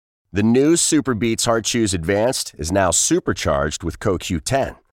The new Super Beats Heart Chews Advanced is now supercharged with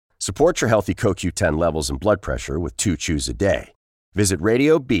CoQ10. Support your healthy CoQ10 levels and blood pressure with 2 chews a day. Visit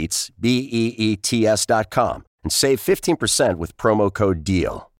RadioBeats, BEETS.com and save 15% with promo code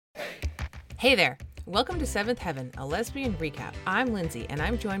DEAL. Hey there. Welcome to Seventh Heaven, a lesbian recap. I'm Lindsay, and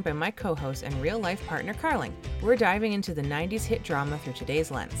I'm joined by my co-host and real-life partner, Carling. We're diving into the 90s hit drama through today's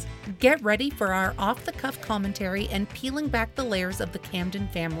lens. Get ready for our off-the-cuff commentary and peeling back the layers of the Camden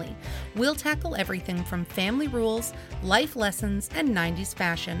family. We'll tackle everything from family rules, life lessons, and 90s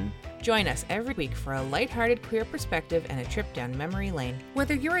fashion. Join us every week for a lighthearted queer perspective and a trip down memory lane.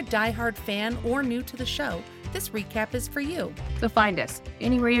 Whether you're a diehard fan or new to the show, this recap is for you. So find us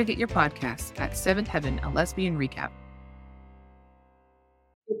anywhere you get your podcasts at Seventh Heaven, a lesbian recap.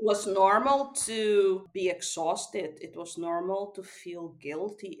 It was normal to be exhausted. It was normal to feel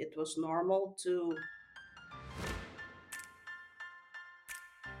guilty. It was normal to...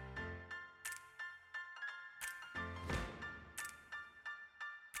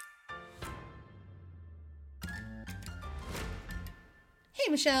 Hey,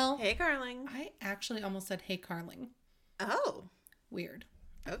 Michelle. Hey, Carling. I actually almost said, hey, Carling. Oh, Weird.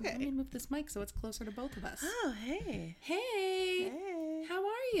 okay. Let me move this mic so it's closer to both of us. Oh, hey. Hey. Hey. How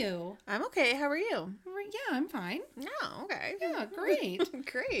are you? I'm okay. How are you? Yeah, I'm fine. Oh, okay. Yeah, great.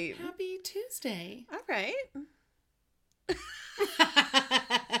 Great. Happy Tuesday. All right.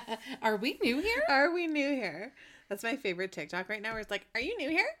 Are we new here? Are we new here? That's my favorite TikTok right now where it's like, are you new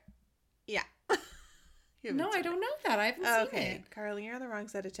here? Yeah. You haven't No, seen I don't know that. I haven't it. seen Okay. it. Carling, you're on the wrong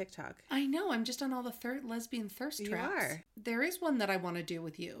side of TikTok. I know. I'm just on all the lesbian thirst You traps. are. There is one that I want to do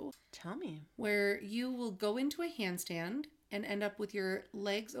with you Tell me. where you will go into a handstand and end up with your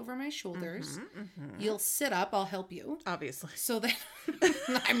legs over my shoulders. You'll sit up. I'll help you. Obviously. So that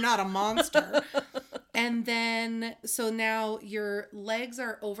I'm not a monster. And then, so now your legs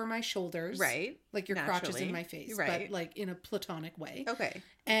are over my shoulders. Right. Like your crotch is in Naturally. my face. Right. But like in a platonic way. Okay.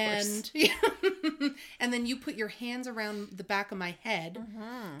 And and then you put your hands around the back of my head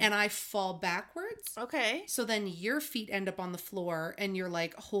and I fall backwards. Okay. So then your feet end up on the floor and you're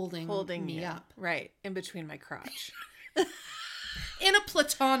like holding me you. up. Right. In between my crotch. In a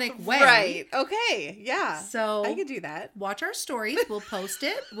platonic way. Right. Okay. Yeah. So I could do that. watch our stories. We'll post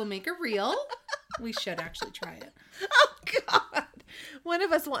it. We'll make a reel. We should actually try it. Oh, God. One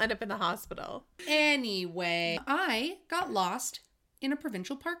of us will end up in the hospital. Anyway, I got lost in a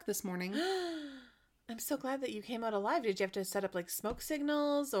provincial park this morning. I'm so glad that you came out alive. Did you have to set up like smoke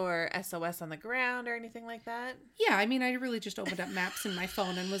signals or SOS on the ground or anything like that? Yeah, I mean, I really just opened up maps in my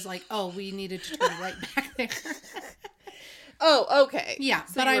phone and was like, oh, we needed to turn right back there. Oh, okay. Yeah,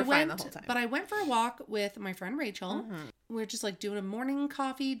 So but you I were fine went. the whole time. But I went for a walk with my friend Rachel. We're just like doing a morning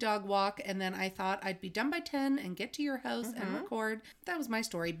coffee dog walk, and then I thought I'd be done by 10 and get to your house and record. That was my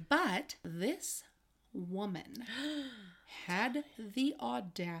story. But this woman had the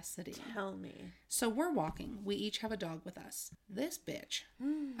audacity. Tell me. So we're walking. We each have a dog with us. This bitch.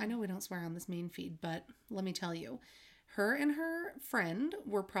 I know we don't swear on this main feed, but let me tell you. Her and her friend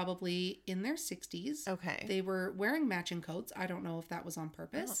were probably in their 60s. Okay. They were wearing matching coats. I don't know if that was on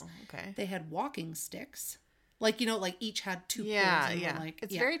purpose. Oh, okay. They had walking sticks. Like, you know, like each had two Yeah, poles. And yeah. were like,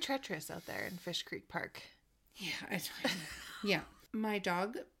 It's yeah. very treacherous out there in Fish Creek Park. Yeah. Yeah. My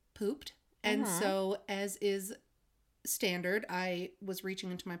dog pooped. And so, as is standard, I was reaching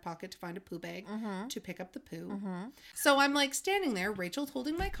into my pocket to find a poo bag to pick up the poo. So I'm like standing there, Rachel's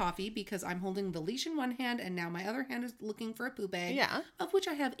holding my coffee because I'm holding the leash in one hand and now my other hand is looking for a poo bag. Yeah. Of which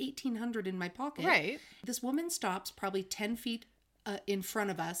I have 1,800 in my pocket. Right. This woman stops probably 10 feet in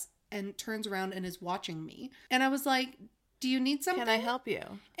front of us and turns around and is watching me. And I was like, do you need something? Can I help you?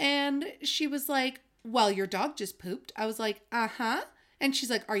 And she was like, well, your dog just pooped. I was like, uh-huh. And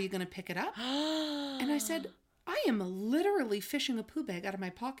she's like, are you going to pick it up? And I said, I am literally fishing a poo bag out of my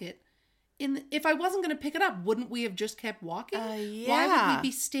pocket. If I wasn't going to pick it up, wouldn't we have just kept walking? Yeah. Why would we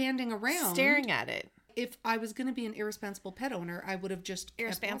be standing around? Staring at it. If I was going to be an irresponsible pet owner, I would have just...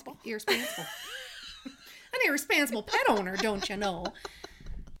 Irresponsible? Irresponsible. An irresponsible pet owner, don't you know?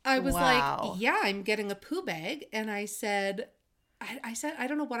 I was Wow. like, yeah, I'm getting a poo bag. And I said... I said, I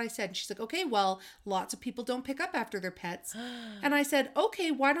don't know what I said. And she's like, okay, well, lots of people don't pick up after their pets. And I said, okay,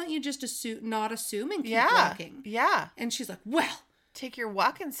 why don't you just not assume and keep walking? Yeah. And she's like, well. Take your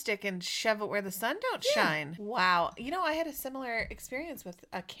walking stick and shove it where the sun don't shine. Wow. You know, I had a similar experience with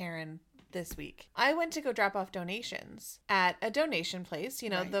a Karen this week. I went to go drop off donations at a donation place.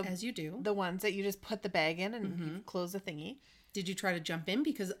 You know, Right, as you do. The ones that you just put the bag in and you close the thingy. Did you try to jump in?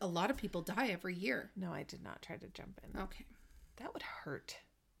 Because a lot of people die every year. No, I did not try to jump in. Okay. That would hurt.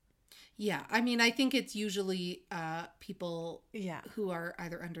 Yeah. I mean, I think it's usually people Yeah. who are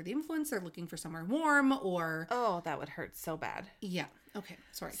either under the influence, they're looking for somewhere warm, or... Oh, that would hurt so bad. Yeah. Okay.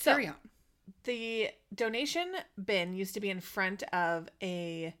 Sorry. So- Carry on. The donation bin used to be in front of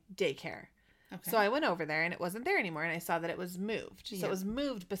a daycare. Okay. So I went over there and it wasn't there anymore, and I saw that it was moved. So Yeah. it was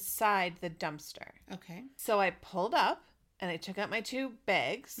moved beside the dumpster. Okay. So I pulled up and I took out my 2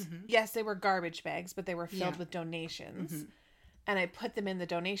 bags. Yes, they were garbage bags, but they were filled Yeah. with donations. And I put them in the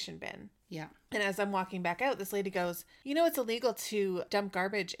donation bin. Yeah. And as I'm walking back out, this lady goes, "You know, it's illegal to dump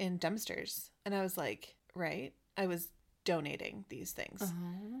garbage in dumpsters." And I was like, right? I was donating these things.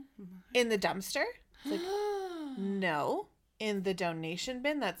 Oh. In the dumpster? It's like, no. In the donation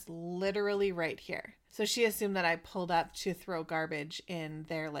bin, that's literally right here. So she assumed that I pulled up to throw garbage in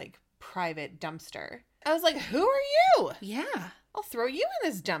their like private dumpster. I was like, who are you? Yeah. I'll throw you in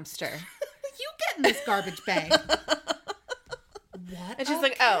this dumpster. You get in this garbage bag. What? And she's a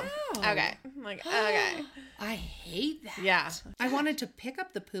like, cow. oh, okay. I'm like, okay. I hate that. Yeah. I wanted to pick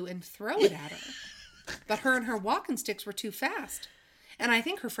up the poo and throw it at her. But her and her walking sticks were too fast. And I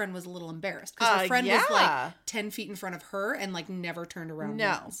think her friend was a little embarrassed because her friend was like yeah. 10 feet in front of her and like never turned around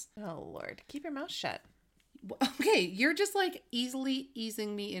No. once. Oh, Lord. Keep your mouth shut. Okay, you're just like easily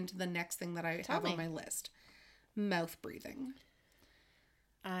easing me into the next thing that I have me. on my list. Mouth breathing.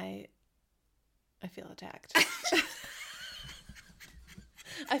 I feel attacked.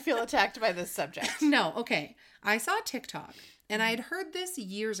 I feel attacked by this subject. No, okay. I saw TikTok and I had heard this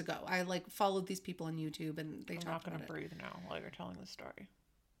years ago. I like followed these people on YouTube and they I'm not talked going about to it. breathe now while you're telling the story.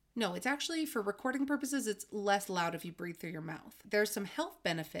 No, it's actually for recording purposes, it's less loud if you breathe through your mouth. There's some health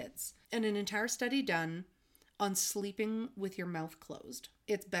benefits and an entire study done on sleeping with your mouth closed.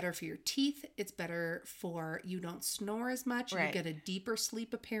 It's better for your teeth. It's better for you don't snore as much. Right. You get a deeper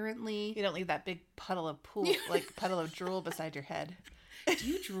sleep apparently. You don't leave that big puddle of puddle of drool beside your head. Do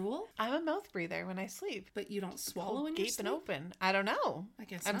you drool? I'm a mouth breather when I sleep. But you don't swallow Hold when you gape sleep? and open. I don't know. I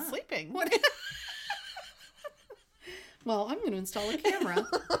guess I'm not. sleeping. What? Well, I'm going to install a camera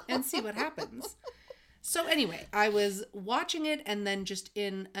and see what happens. So anyway, I was watching it and then just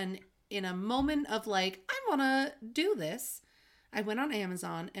in a moment of like, I want to do this, I went on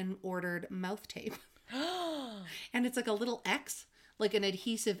Amazon and ordered mouth tape. And it's like a little X, like an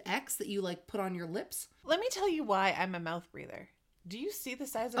adhesive X that you like put on your lips. Let me tell you why I'm a mouth breather. Do you see the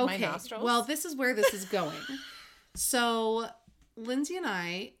size of my nostrils? Well, this is where this is going. So Lindsay and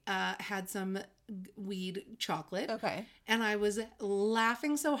I had some weed chocolate. Okay. And I was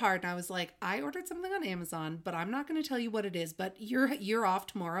laughing so hard. And I was like, I ordered something on Amazon, but I'm not going to tell you what it is. But you're off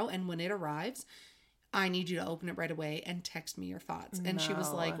tomorrow. And when it arrives, I need you to open it right away and text me your thoughts. And she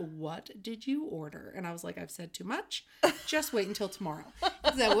was like, what did you order? And I was like, I've said too much. Just wait until tomorrow.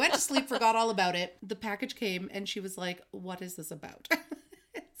 So I went to sleep, forgot all about it. The package came and she was like, what is this about?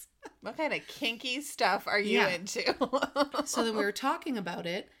 What kind of kinky stuff are you Yeah. into? So then we were talking about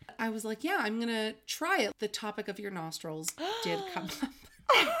it. I was like, yeah, I'm going to try it. The topic of your nostrils did come up.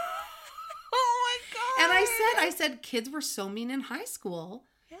 Oh my God. And I said, kids were so mean in high school.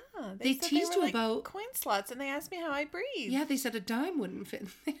 Yeah. They said teased were you like about- coin slots and they asked me how I breathe. Yeah, they said a dime wouldn't fit in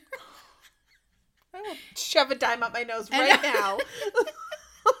there. I will shove a dime up my nose And- right now.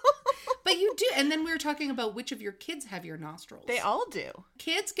 But you do. And then we were talking about which of your kids have your nostrils. They all do.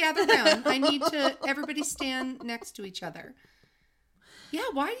 Kids, gather around. I need to, everybody stand next to each other. Yeah,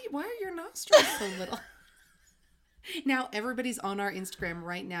 why are your nostrils so little? Now, everybody's on our Instagram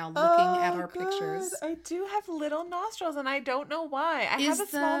right now looking at our pictures. I do have little nostrils and I don't know why. I have a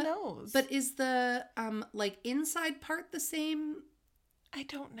small nose. But is the, like, inside part the same I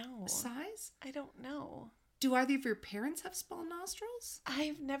don't know. size? I don't know. Do either of your parents have small nostrils?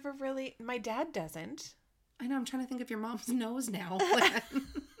 I've never really. My dad doesn't. I know, I'm trying to think of your mom's nose now.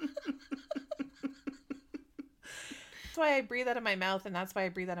 That's why I breathe out of my mouth, and that's why I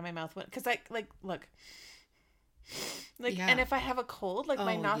breathe out of my mouth because I look. Yeah. And if I have a cold, like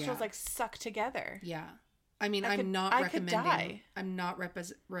my Oh, nostrils yeah. like suck together. Yeah. I mean, I I'm could- not I could recommending. die. I'm not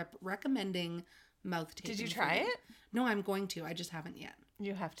recommending mouth tape. Did you try it? No, I'm going to. I just haven't yet.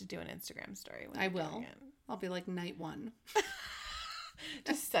 You have to do an Instagram story. When I you're will. doing it. I'll be like night one.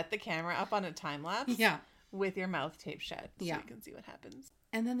 Just set the camera up on a time lapse. Yeah. With your mouth taped shut, so Yeah. you can see what happens.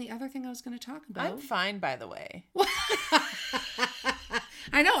 And then the other thing I was going to talk about. I'm fine, by the way.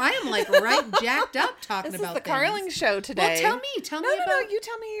 I know. I am like right jacked up talking This about is the Carling things. show today. Well, tell me No, about. you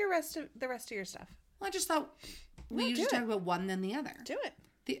tell me the rest of your stuff. Well, I just thought we No, usually do talk it. about one then the other. Do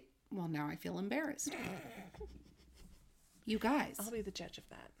it. Well, now I feel embarrassed. You guys, I'll be the judge of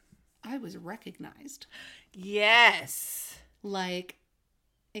that. I was recognized. Yes. Like,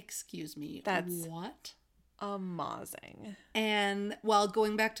 excuse me. That's- what? Amazing. And while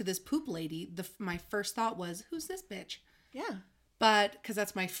going back to this poop lady, my first thought was, who's this bitch? Yeah. But, because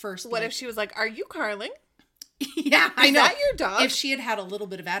that's my first. What if she was like, are you Carling? Yeah, I know. Is that your dog? If she had a little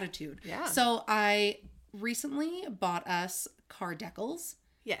bit of attitude. Yeah. So I recently bought us car decals.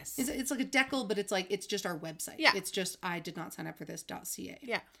 Yes. It's like a decal, but it's just our website. Yeah. It's just, I did not sign up for this.ca.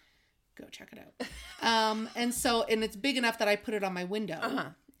 Yeah. Go check it out. And it's big enough that I put it on my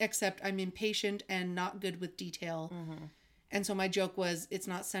window, except I'm impatient and not good with detail. Mm-hmm. And so my joke was, it's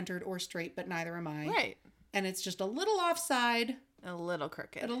not centered or straight, but neither am I. Right. And it's just a little offside. A little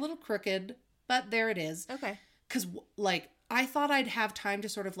crooked. And a little crooked, but there it is. Okay. Because, I thought I'd have time to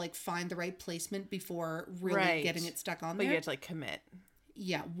sort of, find the right placement before really getting it stuck on there. But you had to, commit.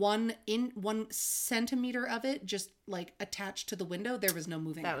 Yeah, 1 centimeter of it just attached to the window. There was no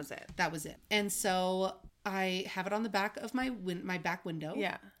moving. That was it. That was it. And so I have it on the back of my back window.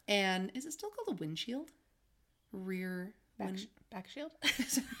 Yeah. And is it still called a windshield? Rear back shield?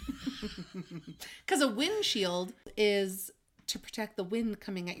 Because a windshield is to protect the wind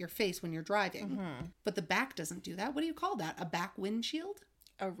coming at your face when you're driving. Mm-hmm. But the back doesn't do that. What do you call that? A back windshield?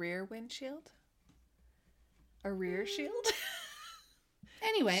 A rear windshield? A rear shield?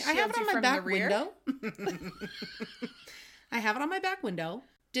 Anyway, I have it on my back window. I have it on my back window.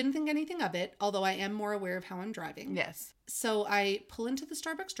 Didn't think anything of it, although I am more aware of how I'm driving. Yes. So I pull into the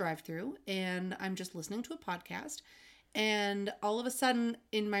Starbucks drive-thru and I'm just listening to a podcast. And all of a sudden,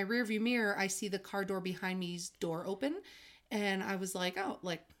 in my rearview mirror, I see the car door behind me's door open. And I was like, oh,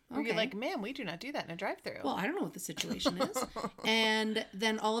 okay. Were you like, ma'am, we do not do that in a drive-thru? Well, I don't know what the situation is. And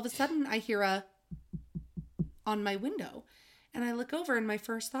then all of a sudden, I hear a on my window. And I look over and my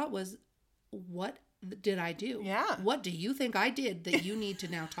first thought was, what did I do? Yeah. What do you think I did that you need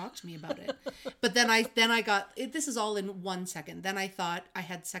to now talk to me about it? But then I got, this is all in 1 second. Then I thought I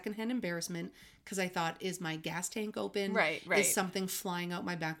had secondhand embarrassment because I thought, is my gas tank open? Right. Is something flying out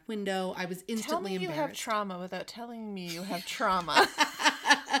my back window? I was instantly embarrassed. Tell me you have trauma without telling me you have trauma.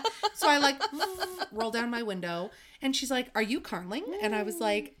 So I roll down my window and she's like, are you Carling? And I was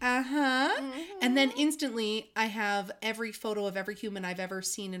like, uh-huh. Mm-hmm. And then instantly I have every photo of every human I've ever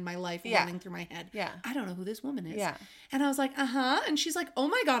seen in my life running through my head. Yeah. I don't know who this woman is. Yeah. And I was like, uh-huh. And she's like, oh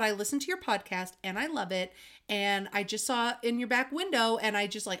my God, I listened to your podcast and I love it. And I just saw in your back window and I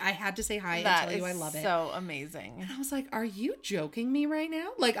just I had to say hi and tell you I love it. So amazing. And I was like, are you joking me right now?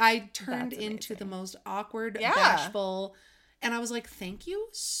 I turned into the most awkward, yeah. bashful. And I was like, thank you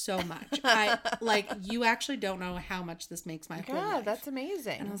so much. You actually don't know how much this makes my whole life. That's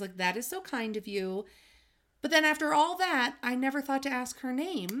amazing. And I was like, that is so kind of you. But then after all that, I never thought to ask her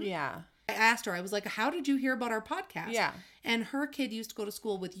name. Yeah. I asked her, I was like, how did you hear about our podcast? Yeah. And her kid used to go to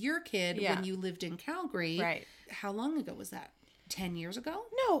school with your kid when you lived in Calgary. Right. How long ago was that? 10 years ago?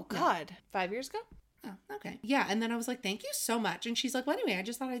 No, God. 5 years ago? Oh, okay. Yeah. And then I was like, thank you so much. And she's like, well, anyway, I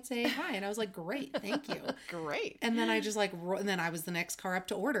just thought I'd say hi. And I was like, great. Thank you. Great. And then I just and then I was the next car up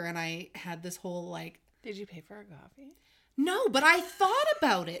to order. And I had this whole Did you pay for a coffee? No, but I thought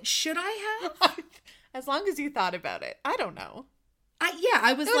about it. Should I have? As long as you thought about it. I don't know.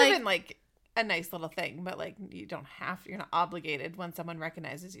 I was it would have been a nice little thing, but you don't you're not obligated when someone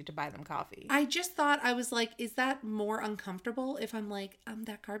recognizes you to buy them coffee. I just thought, I was like, is that more uncomfortable if I'm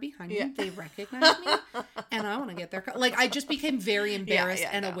that car behind me, they recognize me and I want to get their car. I just became very embarrassed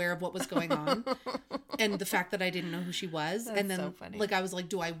and aware of what was going on and the fact that I didn't know who she was. That's and then so funny. I was like,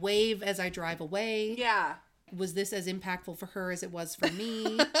 do I wave as I drive away? Yeah. Was this as impactful for her as it was for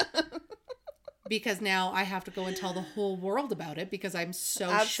me? Because now I have to go and tell the whole world about it because I'm so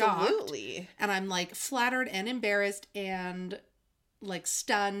Absolutely. shocked. And I'm flattered and embarrassed and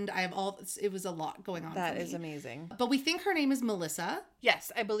stunned. I have it was a lot going on. That for is me. amazing. But we think her name is Melissa.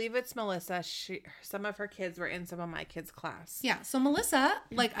 Yes, I believe it's Melissa. Some of her kids were in some of my kids' class. Yeah. So Melissa,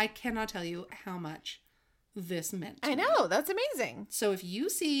 I cannot tell you how much this meant to I know. That's amazing. So if you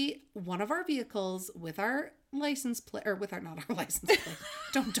see one of our vehicles with our license plate, or with not our license plate,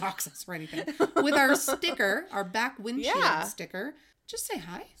 don't dox us or anything, with our sticker, our back windshield sticker, just say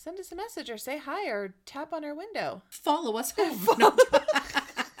hi. Send us a message or say hi or tap on our window. Follow us home. Follow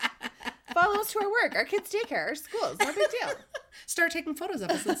us to our work, our kids' daycare, our schools. No big deal. Start taking photos of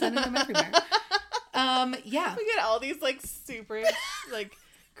us and sending them everywhere. Yeah. We get all these super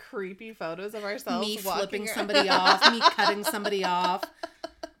creepy photos of ourselves. Me flipping somebody off, me cutting somebody off.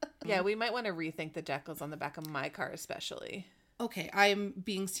 Yeah, we might want to rethink the decals on the back of my car especially. Okay, I'm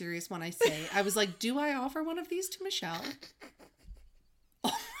being serious when I say, I was like, do I offer one of these to Michelle?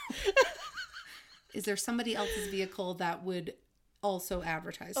 Is there somebody else's vehicle that would also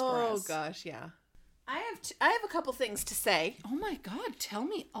advertise for us? Oh gosh, yeah. I I have a couple things to say. Oh my God, tell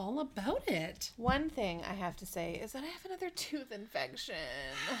me all about it. One thing I have to say is that I have another tooth infection.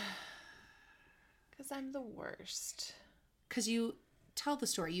 Because I'm the worst. Because you tell the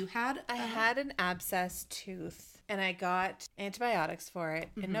story. You had I had an abscess tooth and I got antibiotics for it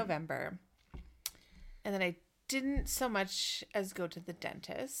in November. And then I didn't so much as go to the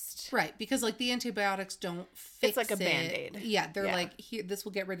dentist. Right, because like the antibiotics don't fix It's like a it. Band-Aid. Yeah, they're Yeah. like, here, this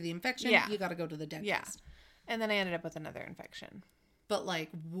will get rid of the infection. Yeah. You got to go to the dentist. Yeah. And then I ended up with another infection. But like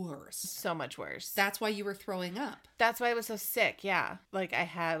worse. So much worse. That's why you were throwing up. That's why I was so sick. Yeah. Like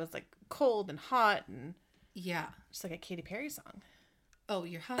I was like cold and hot and Yeah. just like a Katy Perry song. Oh,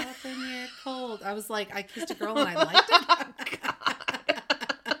 you're hot and you're cold. I was like, I kissed a girl and I liked it.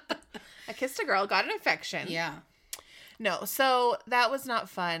 I kissed a girl, got an infection. Yeah. No, so that was not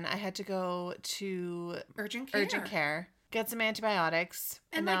fun. I had to go to Urgent care. get some antibiotics.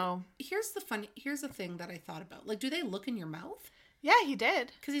 And like, now, here's the thing that I thought about. Like, do they look in your mouth? yeah, he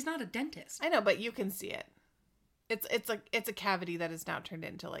did. Because he's not a dentist. I know, but you can see it. It's a cavity that is now turned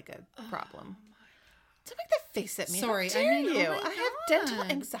into like a problem. Don't make that face at me. Sorry, How dare I mean, you? oh my I have dental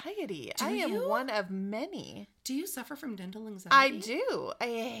God. anxiety. Do I am you? one of many. Do you suffer from dental anxiety? I do. I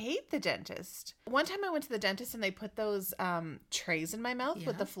hate the dentist. One time I went to the dentist and they put those trays in my mouth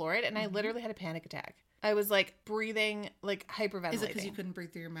with the fluoride and I literally had a panic attack. I was like breathing, like hyperventilating. Is it because you couldn't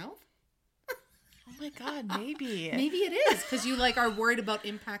breathe through your mouth? Oh my God, maybe. Maybe it is because you like are worried about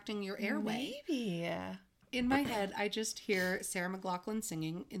impacting your airway. Maybe. In my head, I just hear Sarah McLachlan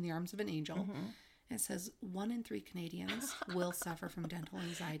singing "In the Arms of an Angel." And it says 1 in 3 Canadians will suffer from dental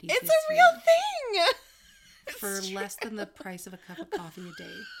anxiety. It's this a year real thing. for less than the price of a cup of coffee a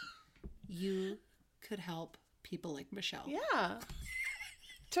day. You could help people like Michelle. Yeah.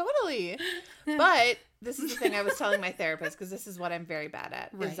 Totally. But this is the thing I was telling my therapist, because this is what I'm very bad at,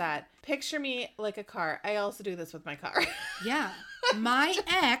 Right. is that picture me like a car. I also do this with my car. Yeah. My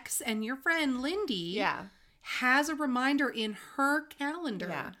ex and your friend Lindy Yeah. has a reminder in her calendar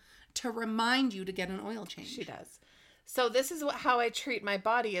Yeah. to remind you to get an oil change. She does. So this is how I treat my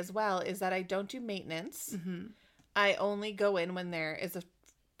body as well, is that I don't do maintenance. Mm-hmm. I only go in when there is a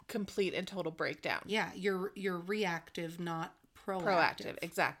complete and total breakdown. Yeah, you're reactive, not proactive. Proactive,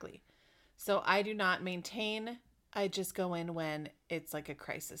 exactly. So I do not maintain. I just go in when it's like a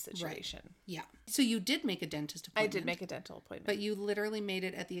crisis situation. Yeah. So you did make a dentist I appointment. did make a dental appointment. But you literally made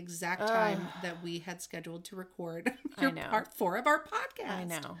it at the exact time that we had scheduled to record I your know. part 4 of our podcast. I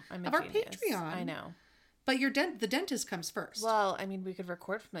know. I'm a Of our genius. Patreon. I know. But the dentist comes first. Well, I mean, we could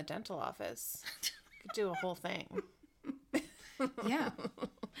record from the dental office. We could do a whole thing. yeah.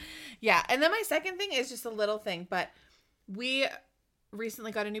 Yeah. And then my second thing is just a little thing, but we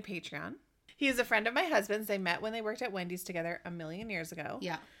recently got a new Patreon. He is a friend of my husband's. They met when they worked at Wendy's together a million years ago.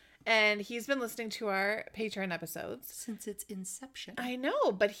 Yeah. And he's been listening to our Patreon episodes. Since its inception. I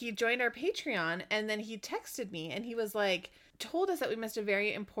know, but he joined our Patreon and then he texted me and he was like, told us that we missed a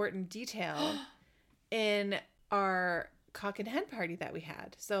very important detail in our cock and hen party that we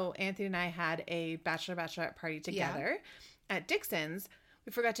had. So Anthony and I had a bachelorette party together at Dixon's.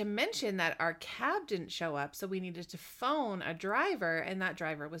 We forgot to mention that our cab didn't show up, so we needed to phone a driver, and that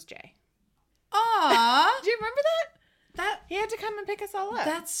driver was Jay. Aw. Do you remember that? He had to come and pick us all up.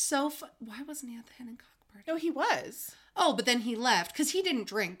 That's so fun. Why wasn't he at the hen and cock party? No, he was. Oh, but then he left because he didn't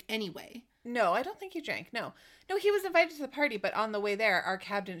drink anyway. No, I don't think he drank. No, he was invited to the party, but on the way there, our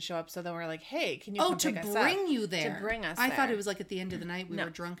cab didn't show up. So then we're like, "Hey, can you come to pick us up?" bring you there. To bring us. I thought there. it was like at the end of the night we No. were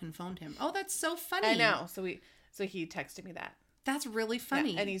drunk and phoned him. Oh, that's so funny. I know. So he texted me that. That's really Yeah,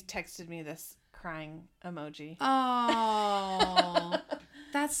 funny. and he's texted me this crying emoji. Oh,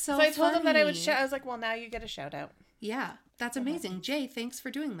 that's so. So I told him that I would funny. shout. I was like, "Well, now you get a shout out." Yeah, that's amazing. Jay, thanks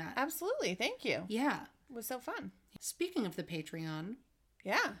for doing that. Absolutely, thank you. Yeah. It was so fun. Speaking of the Patreon,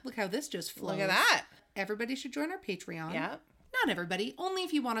 Yeah. look how this just flows. Look at that. Everybody should join our Patreon. Yeah. Not everybody. Only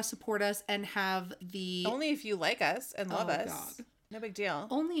if you want to support us and have the. Only if you like us and love Oh, us. God. No big deal.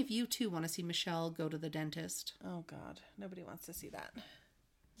 Only if you too want to see Michelle go to the dentist. Oh God, nobody wants to see that.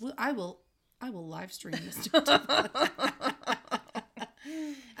 Well, I will live stream this.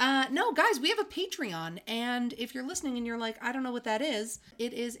 No, guys, we have a Patreon, and if you're listening and you're like, I don't know what that is,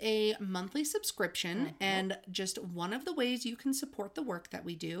 it is a monthly subscription, and just one of the ways you can support the work that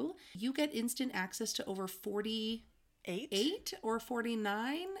we do. You get instant access to over 48 or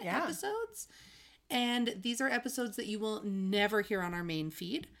 49 Yeah. episodes, and these are episodes that you will never hear on our main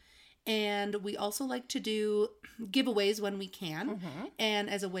feed. And we also like to do giveaways when we can.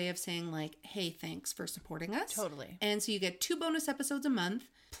 And as a way of saying like, hey, thanks for supporting us. Totally. And so you get 2 bonus episodes a month.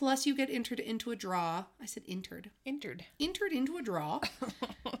 Plus you get entered into a draw. I said entered. Entered. Entered into a draw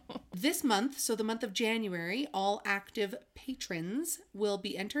This month, so the month of January, all active patrons will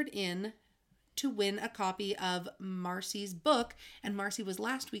be entered in to win a copy of Marcy's book. And Marcy was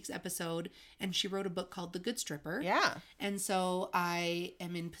last week's episode, and she wrote a book called The Good Stripper. Yeah. And so I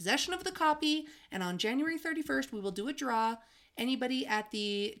am in possession of the copy, and on January 31st, we will do a draw. Anybody at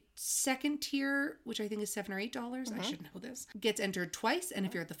the second tier, which I think is $7 or $8, I should know this, gets entered twice. And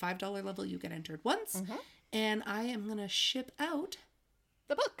if you're at the $5 level, you get entered once. And I am going to ship out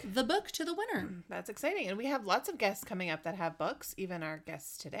the book to the winner. That's exciting. And we have lots of guests coming up that have books, even our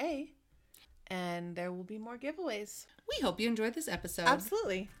guests today. And there will be more giveaways. We hope you enjoyed this episode.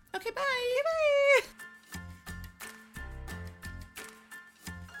 Absolutely. Okay, bye. Bye.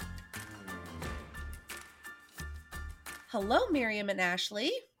 Hello, Miriam and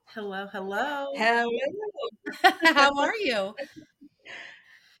Ashley. Hello. Hello. How are you?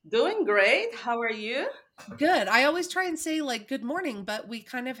 Doing great. How are you? Good. I always try and say like good morning, but we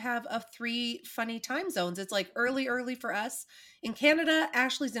kind of have a 3 funny time zones. It's like early for us. In Canada,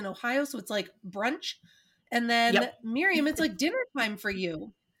 Ashley's in Ohio, so it's like brunch. And then Miriam, it's like dinner time for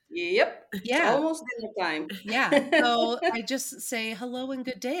you. Yep. Yeah. It's almost dinner time. Yeah. So I just say hello and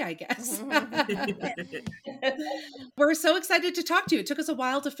good day, I guess. We're so excited to talk to you. It took us a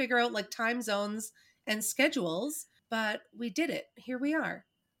while to figure out like time zones and schedules, but we did it. Here we are.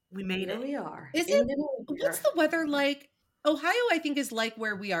 We made Here it. we are. Is in it? the new year. What's the weather like? Ohio, I think, is like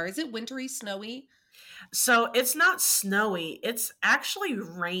where we are. Is it wintry, snowy? So it's not snowy. It's actually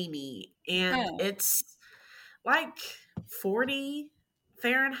rainy, and it's like 40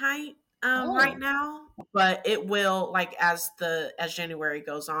 Fahrenheit right now. But it will, like, as January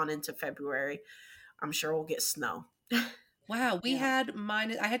goes on into February, I'm sure we'll get snow. Wow, we had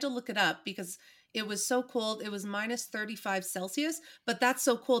I had to look it up because it was so cold. It was minus 35 Celsius, but that's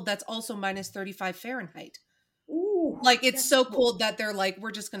so cold. That's also minus 35 Fahrenheit. Ooh, Like it's so cold that they're like,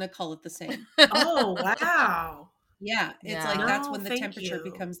 we're just going to call it the same. Oh, wow. Yeah. It's Yeah. like, that's No, when the thank temperature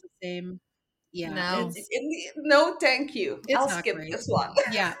you. becomes the same. Yeah. No. No, thank you. It's I'll not skip great. this one.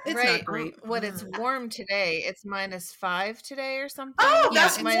 Yeah. It's Right. not great. What it's warm today. It's -5 today or something. Oh, Yeah,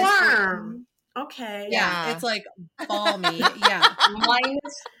 that's it's warm. Okay. Yeah. Yeah. It's like balmy. Yeah.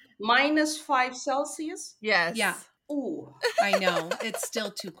 minus 5 Celsius. Yes. Yeah. Ooh. I know. It's still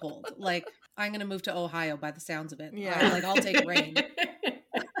too cold. Like I'm going to move to Ohio by the sounds of it. Yeah. Like I'll take rain.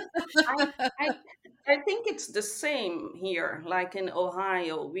 I think it's the same here, like in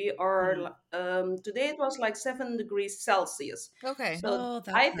Ohio. We are, today it was like 7 degrees Celsius. Okay. So Oh,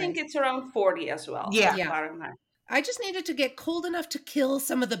 that's I think nice. it's around 40 as well. Yeah. Yeah. Fahrenheit. I just needed to get cold enough to kill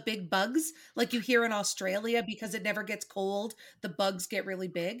some of the big bugs like you hear in Australia because it never gets cold. The bugs get really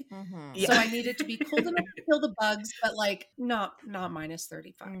big. Mhm. Yeah. So I needed to be cold enough to kill the bugs, but like not minus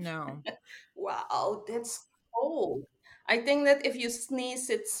 35. No. Wow, that's cold. I think that if you sneeze,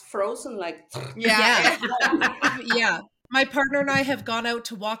 it's frozen like. Yeah. Yeah. My partner and I have gone out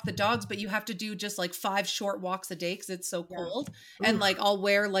to walk the dogs, but you have to do just like 5 short walks a day because it's so cold. And like I'll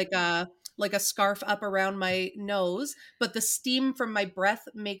wear like a scarf up around my nose, but the steam from my breath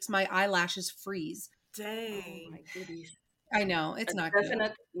makes my eyelashes freeze. Oh Dang. my goodness. I know it's A not good.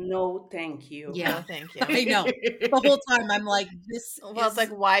 definite no, thank you. Yeah. No, thank you. I know. The whole time I'm like, this. Well, it's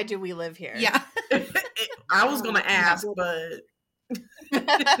like, why do we live here? yeah, I was going to ask, but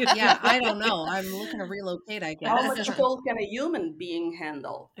yeah. I don't know. I'm looking to relocate. I How guess. much cold can a human being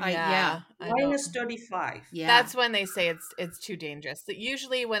handle? Yeah. I know. Minus 35. Yeah. That's when they say it's too dangerous.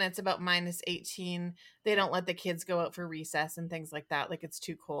 Usually when it's about -18, they don't let the kids go out for recess and things like that. Like it's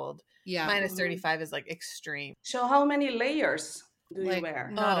too cold. yeah. -35 is like extreme. So how many layers do you Like wear?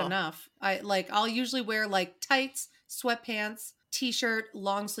 not Oh. enough. I'll usually wear like tights, sweatpants, t-shirt,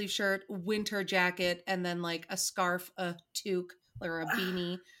 long sleeve shirt, winter jacket, and then like a scarf, a toque, or a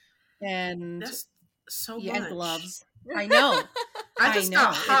beanie, and that's so yeah, much. and gloves. I know. I just know,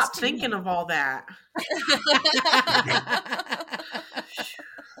 got it's hot too thinking of all that.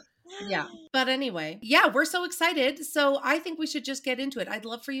 Yeah. But anyway, yeah, we're so excited. So I think we should just get into it. I'd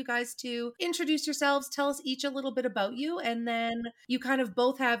love for you guys to introduce yourselves, tell us each a little bit about you, and then you kind of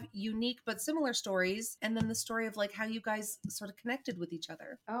both have unique but similar stories, and then the story of like how you guys sort of connected with each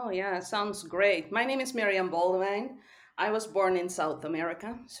other. Oh, yeah, sounds great. My name is Miriam Boldewijn. I was born in South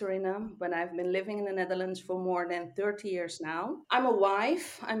America, Suriname, but I've been living in the Netherlands for more than 30 years now. I'm a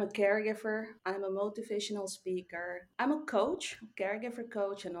wife, I'm a caregiver, I'm a motivational speaker, I'm a coach, caregiver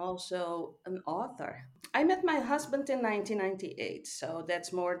coach, and also an author. I met my husband in 1998, so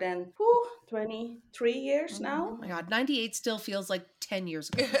that's more than 23 years Oh now. my God, 98 still feels like 10 years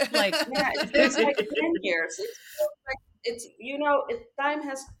ago. Like, Yeah, it feels like 10 years. It feels like time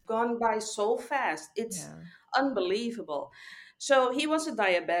has gone by so fast. It's unbelievable. So he was a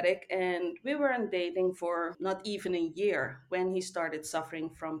diabetic, and we weren't dating for not even a year when he started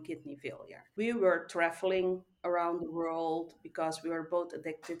suffering from kidney failure. We were traveling around the world because we were both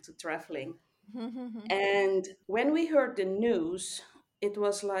addicted to traveling. And when we heard the news, it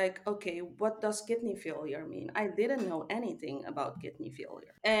was like, okay, what does kidney failure mean? I didn't know anything about kidney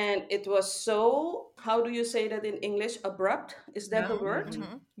failure. And it was so, how do you say that in English? Abrupt? Is that the word?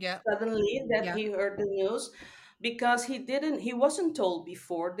 Yeah. Suddenly that Yeah. he heard the news, because he wasn't told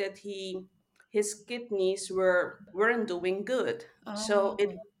before that his kidneys weren't doing good. So it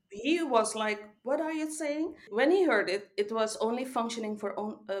Oh. he was like, what are you saying? When he heard it, it was only functioning for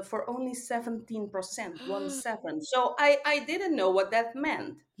only 17%, 17. So I didn't know what that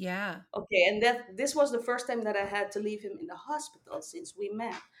meant. Yeah. Okay, and that this was the first time that I had to leave him in the hospital since we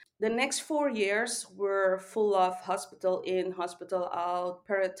met. The next 4 years were full of hospital in, hospital out,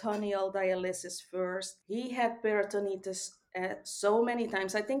 peritoneal dialysis first. He had peritonitis so many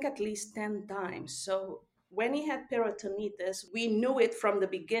times, I think at least 10 times. So when he had peritonitis, we knew it from the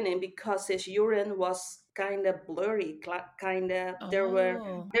beginning because his urine was kind of blurry, kind of Oh.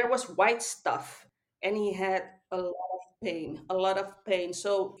 there was white stuff, and he had a lot of pain.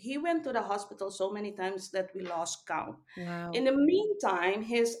 So he went to the hospital so many times that we lost count. Wow. In the meantime,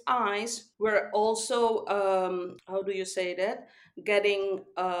 his eyes were also, how do you say that?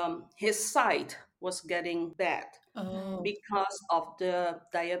 His sight was getting bad Oh. because of the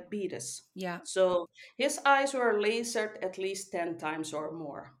diabetes. Yeah. So his eyes were lasered at least 10 times or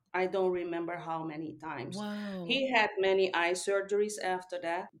more. I don't remember how many times. Whoa. He had many eye surgeries after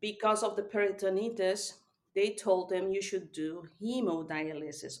that. Because of the peritonitis, they told him you should do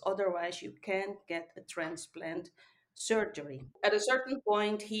hemodialysis. Otherwise, you can't get a transplant surgery. At a certain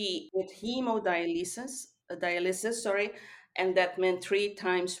point, he did dialysis, and that meant 3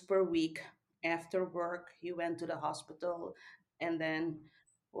 times per week. After work, he went to the hospital, and then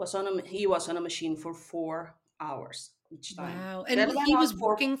he was on a machine for 4 hours each time. Wow. And That went he on was for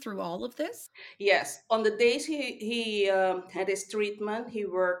working through all of this? Yes, on the days he had his treatment, he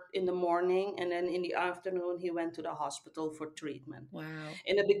worked in the morning, and then in the afternoon he went to the hospital for treatment. Wow.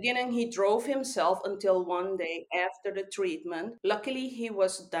 In the beginning, he drove himself until one day after the treatment. Luckily, he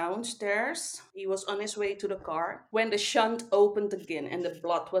was downstairs. He was on his way to the car when the shunt opened again and the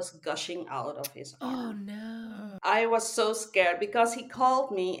blood was gushing out of his Oh arm. no. I was so scared because he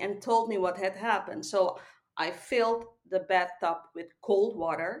called me and told me what had happened. So I filled the bathtub with cold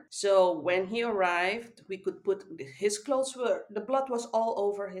water. So when he arrived, we could put his clothes were the blood was all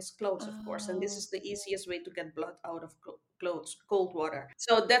over his clothes, of course, and this Oh. is the easiest way to get blood out of clothes, cold water.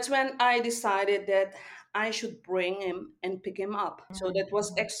 So that's when I decided that I should bring him and pick him up. So that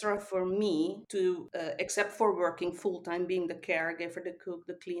was extra for me to, except for working full time, being the caregiver, the cook,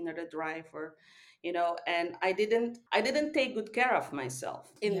 the cleaner, the driver, and I didn't take good care of myself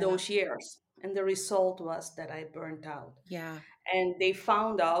in Yeah. those years, and the result was that I burnt out. Yeah. And they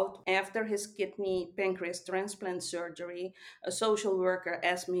found out after his kidney pancreas transplant surgery. A social worker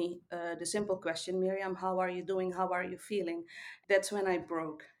asked me the simple question, Miriam, how are you doing, how are you feeling? That's when I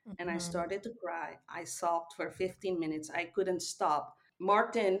broke and I started to cry. I sobbed for 15 minutes. I couldn't stop.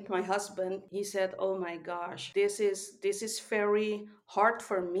 Martin, my husband, he said, "Oh my gosh, this is very hard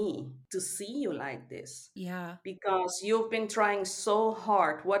for me to see you like this Yeah. because you've been trying so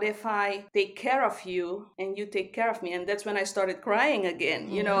hard. What if I take care of you and you take care of me?" And that's when I started crying again.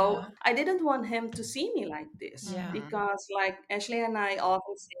 I didn't want him to see me like this Yeah. because, like Ashley and I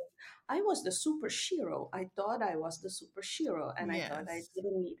often say, I was the superhero. I thought I was the superhero and I thought I Yes.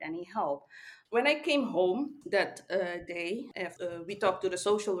 didn't need any help. When I came home that day, after we talked to the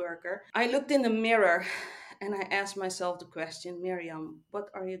social worker, I looked in the mirror and I asked myself the question, Miriam, what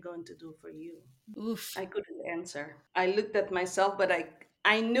are you going to do for you? Oof. I couldn't answer. I looked at myself, but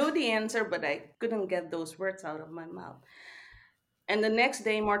I knew the answer, but I couldn't get those words out of my mouth. And the next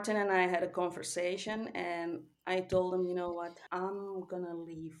day, Martin and I had a conversation, and I told him, you know what, I'm gonna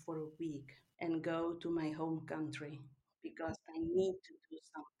leave for a week and go to my home country because I need to do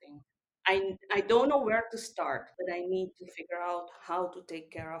something. I don't know where to start, but I need to figure out how to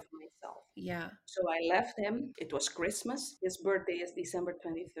take care of myself. Yeah. So I left him. It was Christmas. His birthday is December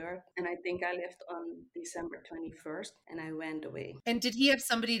 23rd. And I think I left on December 21st and I went away. And did he have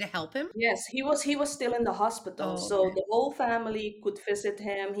somebody to help him? Yes, he was still in the hospital. Oh, So okay. the whole family could visit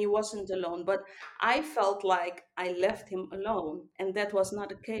him. He wasn't alone. But I felt like I left him alone. And that was not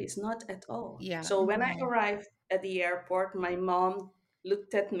the case, not at all. Yeah. So when I arrived at the airport, my mom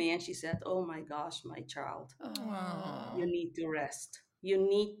looked at me and she said, "Oh my gosh, my child, Oh. you need to rest." You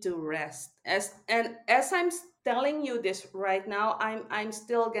need to rest. As I'm telling you this right now, I'm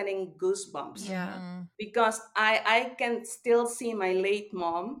still getting goosebumps. Yeah. Because I can still see my late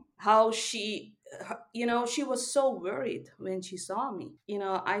mom, how she, she was so worried when she saw me.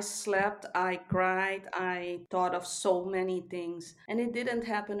 I slept, I cried, I thought of so many things, and it didn't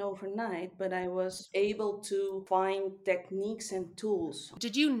happen overnight, but I was able to find techniques and tools.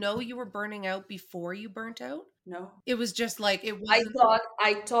 Did you know you were burning out before you burnt out? No, It was just like it I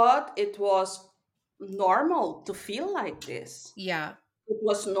wasn't. thought it was normal to feel like this. Yeah. It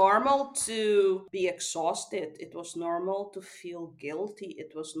was normal to be exhausted. It was normal to feel guilty.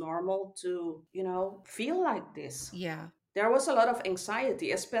 It was normal to, feel like this. Yeah. There was a lot of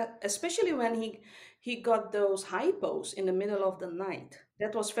anxiety, especially when he got those hypos in the middle of the night.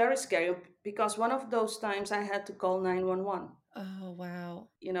 That was very scary because one of those times I had to call 911. Oh, wow.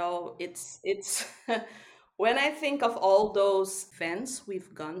 It's when I think of all those events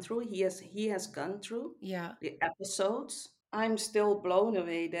we've gone through, he has gone through, Yeah. the episodes, I'm still blown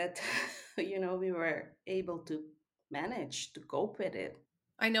away that we were able to manage to cope with it.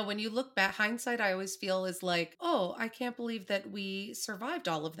 I know when you look back, hindsight, I always feel is like, oh, I can't believe that we survived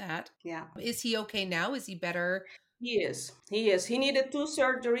all of that. Yeah. Is he okay now? Is he better? He is. He needed 2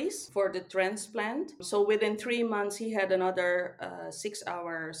 surgeries for the transplant. So within 3 months, he had another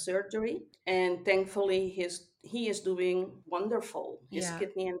 6-hour surgery, and thankfully, he is doing wonderful. His Yeah.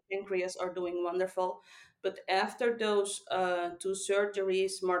 kidney and pancreas are doing wonderful. But after those 2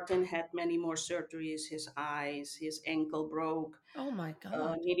 surgeries, Martin had many more surgeries. His eyes, his ankle broke. Oh my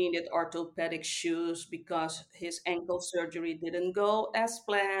God. He needed orthopedic shoes because his ankle surgery didn't go as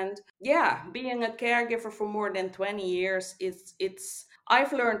planned. Yeah, being a caregiver for more than 20 years, it's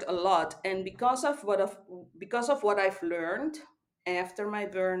I've learned a lot, and because of what I've learned after my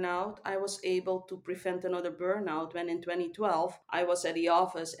burnout, I was able to prevent another burnout when in 2012 I was at the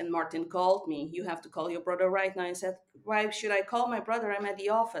office and Martin called me. You have to call your brother right now. I said, why should I call my brother? I'm at the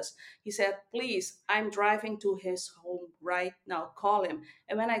office. He said, please, I'm driving to his home right now. Call him.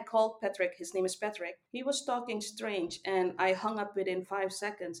 And when I called Patrick, his name is Patrick, he was talking strange, and I hung up within 5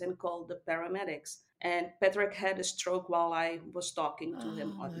 seconds and called the paramedics. And Patrick had a stroke while I was talking to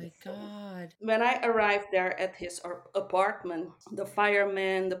him Oh on the my phone. God. When I arrived there at his apartment, the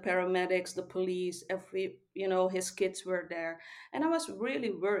firemen, the paramedics, the police, his kids were there. And I was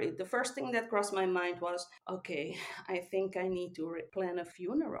really worried. The first thing that crossed my mind was, okay, I think I need to plan a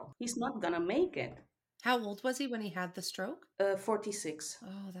funeral. He's not going to make it. How old was he when he had the stroke? 46.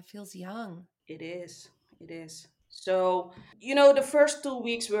 Oh, that feels young. It is. It is. So, the first 2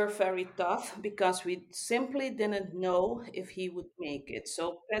 weeks were very tough because we simply didn't know if he would make it.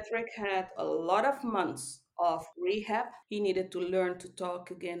 So, Patrick had a lot of months of rehab. He needed to learn to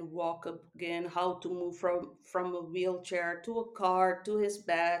talk again, walk again, how to move from a wheelchair to a car to his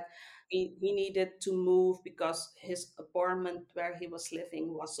bed. He needed to move because his apartment where he was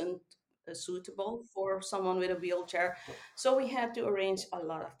living wasn't suitable for someone with a wheelchair. So we had to arrange a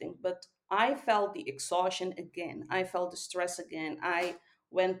lot of things. But I felt the exhaustion again. I felt the stress again. I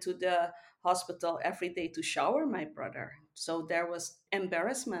went to the hospital every day to shower my brother. So there was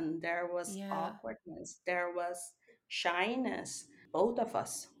embarrassment, there was awkwardness, there was shyness, both of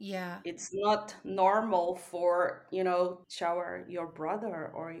us. Yeah. It's not normal for, shower your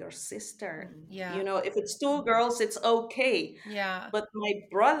brother or your sister. Yeah. If it's 2 girls, it's okay. Yeah. But my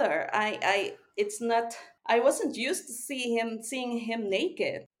brother, it's not, I wasn't used to seeing him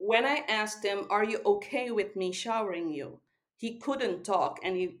naked. When I asked him, are you okay with me showering you? He couldn't talk,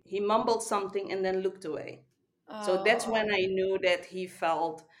 and he mumbled something and then looked away. So that's when I knew that he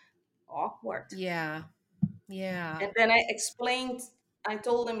felt awkward. Yeah. Yeah. And then I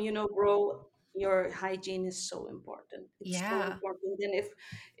told him, bro, your hygiene is so important. It's so important. And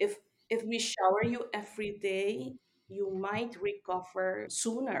if we shower you every day, you might recover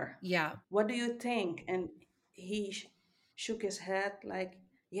sooner. Yeah. What do you think? And he shook his head like,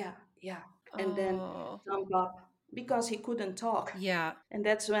 yeah. And then thumbs up because he couldn't talk. Yeah. And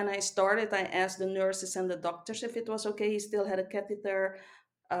that's when I started. I asked the nurses and the doctors if it was okay. He still had a catheter.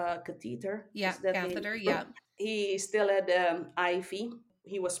 Yeah, catheter, yeah. He still had IV.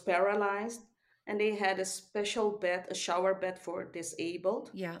 He was paralyzed, and they had a special bed, a shower bed for the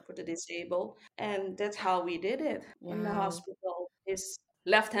disabled. And that's how we did it in the hospital. His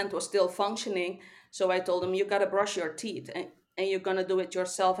left hand was still functioning, so I told him, you gotta brush your teeth, and you're gonna do it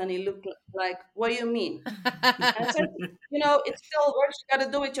yourself. And he looked like, what do you mean? I said, it still works. You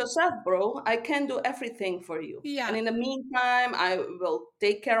gotta do it yourself, bro. I can't do everything for you. Yeah. And in the meantime, I will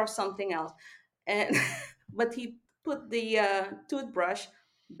take care of something else. And but he put the toothbrush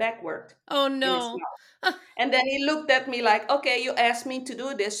backward Oh in his no. mouth. And then he looked at me like, okay, you asked me to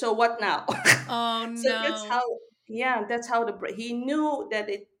do this, so what now? Oh So that's no. how, yeah, that's how he knew that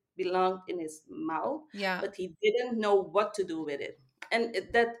it belonged in his mouth, Yeah. but he didn't know what to do with it. And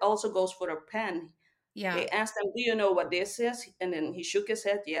that also goes for a pen. Yeah. They asked him, do you know what this is? And then he shook his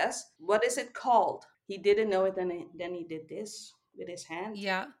head, yes. What is it called? He didn't know it, and then he did this with his hand.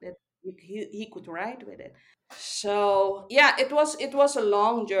 Yeah. That he could write with it. So yeah, it was a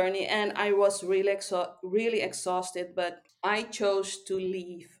long journey, and I was really exhausted. But I chose to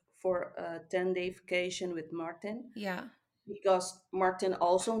leave for a 10-day vacation with Martin Yeah. because Martin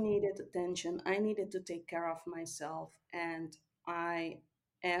also needed attention. I needed to take care of myself, and I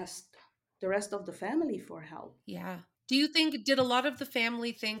asked the rest of the family for help. Yeah. Do you think, did a lot of the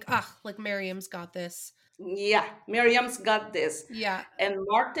family think, like Miriam's got this? Yeah, Miriam's got this. Yeah. And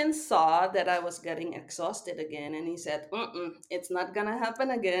Martin saw that I was getting exhausted again, and he said, it's not gonna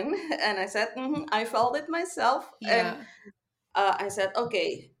happen again. And I said, I felt it myself. And Yeah. I said,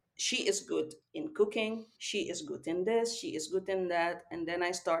 okay, she is good in cooking, she is good in this, she is good in that. And then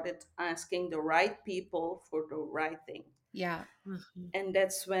I started asking the right people for the right thing. Yeah. And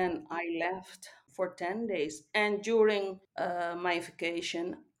that's when I left for 10 days. And during my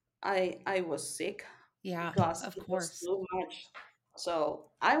vacation, I was sick Yeah. because Of it was course. too much.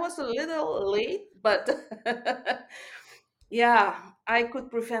 So I was a little late, but yeah, I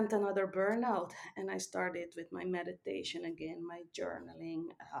could prevent another burnout. And I started with my meditation again, my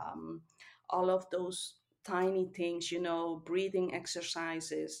journaling, all of those tiny things, breathing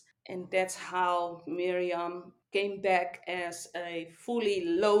exercises. And that's how Miriam came back as a fully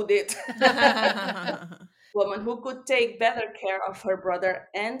loaded woman who could take better care of her brother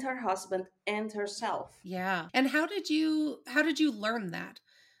and her husband and herself. Yeah. And how did you learn that?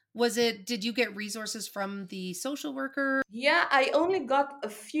 Did you get resources from the social worker? Yeah, I only got a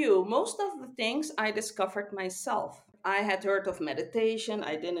few. Most of the things I discovered myself. I had heard of meditation,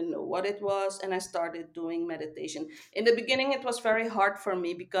 I didn't know what it was, and I started doing meditation. In the beginning, it was very hard for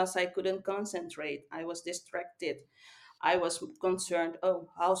me because I couldn't concentrate, I was distracted. I was concerned. Oh,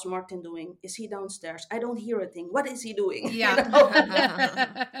 how's Martin doing? Is he downstairs? I don't hear a thing. What is he doing? Yeah.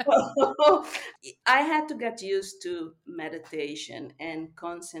 I had to get used to meditation and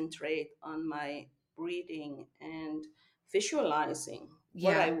concentrate on my breathing and visualizing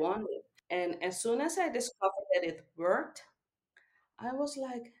what I Yeah. wanted. And as soon as I discovered that it worked, I was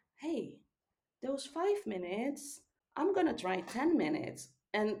like, hey, those 5 minutes, I'm going to try 10 minutes.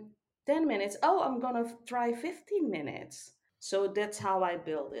 And 10 minutes, oh, I'm going to try 15 minutes. So that's how I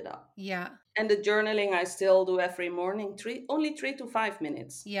build it up. Yeah. And the journaling I still do every morning, only 3 to 5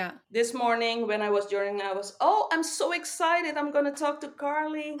 minutes. Yeah. This morning when I was journaling, I'm so excited. I'm going to talk to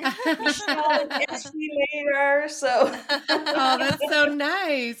Carly, Michelle, and Ashley later. So, Oh, that's so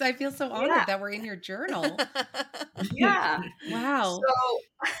nice. I feel so honored Yeah. that we're in your journal. yeah. Wow. So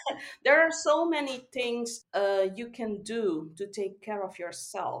there are so many things you can do to take care of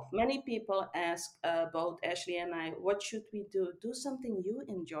yourself. Many people ask both Ashley and I, what should we do? Do something you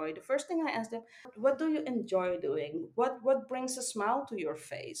enjoy. The first thing I ask them, what do you enjoy doing? What brings a smile to your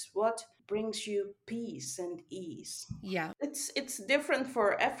face? What brings you peace and ease? Yeah. It's different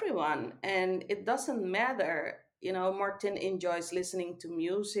for everyone, and it doesn't matter. Martin enjoys listening to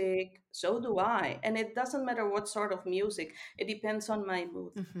music, so do I, and it doesn't matter what sort of music. It depends on my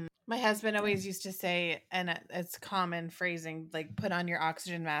mood. Mhm. My husband always used to say, and it's common phrasing, like put on your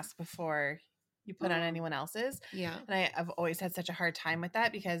oxygen mask before you put on anyone else's. Yeah. And I've always had such a hard time with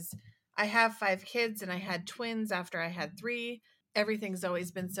that because I have 5 kids and I had twins after I had 3. Everything's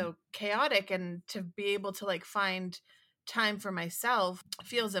always been so chaotic, and to be able to like find time for myself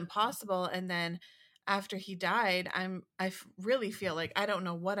feels impossible. And then after he died, really feel like I don't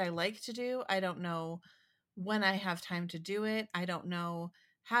know what I like to do. I don't know when I have time to do it. I don't know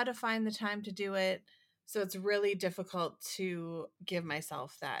how to find the time to do it. So it's really difficult to give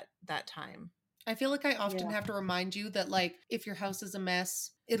myself that time. I feel like I often Yeah. have to remind you that, like, if your house is a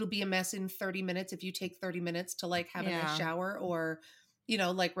mess, it'll be a mess in 30 minutes if you take 30 minutes to, like, have a nice Yeah. shower, or,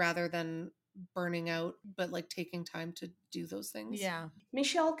 like, rather than burning out, but, like, taking time to do those things. Yeah.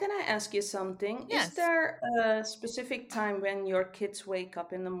 Michelle, can I ask you something? Yes. Is there a specific time when your kids wake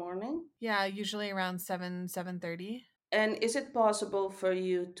up in the morning? Yeah, usually around 7:30. And is it possible for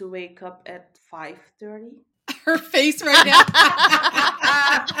you to wake up at 5:30? Her face right now.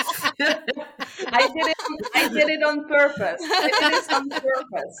 I did it on purpose. I did it on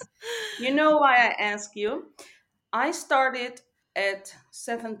purpose. You know why I ask you? I started at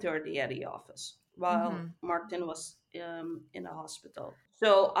 7:30 at the office while Martin was in the hospital.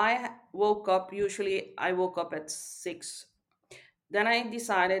 So I woke up at 6. Then I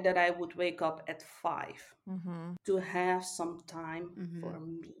decided that I would wake up at 5 Mm-hmm. to have some time Mhm. for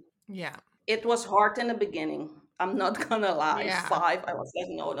me. Yeah. It was hard in the beginning. I'm not gonna lie. Yeah. 5, I was like,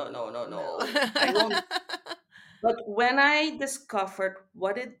 no, no, no, no, No. no. I won't. But when I discovered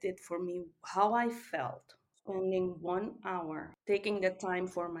what it did for me, how I felt, spending 1 hour taking the time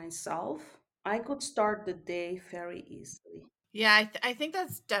for myself, I could start the day very easily. Yeah, I think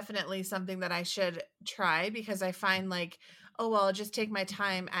that's definitely something that I should try, because I find like, oh, well, I'll just take my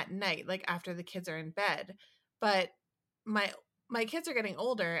time at night, like after the kids are in bed. But my my kids are getting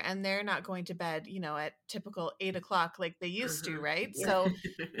older, and they're not going to bed, at typical 8 o'clock like they used to, right? Yeah. So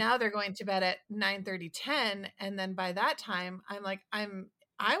now they're going to bed at 9:30, 10, and then by that time I'm like,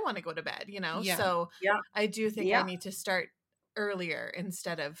 I want to go to bed, Yeah. So Yeah. I do think I Yeah. need to start earlier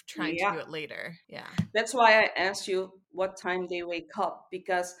instead of trying to Yeah. do it later. Yeah. That's why I asked you what time they wake up,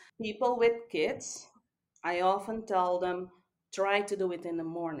 because people with kids, I often tell them, try to do it in the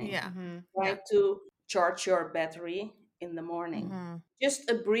morning. Yeah. Mhm. Try to charge your battery in the morning. Mm-hmm. Just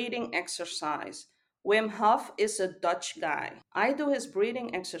a breathing exercise. Wim Hof is a Dutch guy. I do his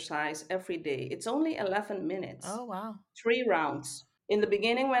breathing exercise every day. It's only 11 minutes, Oh, wow. 3 rounds. In the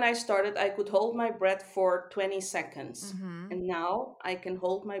beginning, when I started, I could hold my breath for 20 seconds. Mm-hmm. And now I can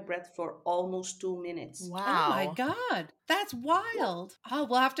hold my breath for almost 2 minutes. Wow. Oh my God. That's wild. Oh,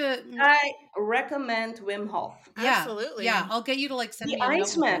 we'll have to. I recommend Wim Hof. Yeah. Absolutely. Yeah. I'll get you to like send The me a note with it.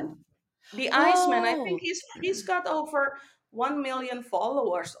 Iceman. The Iceman. I Oh. think he's got over 1 million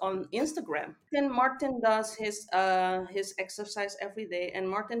followers on Instagram. Then Martin does his exercise every day, and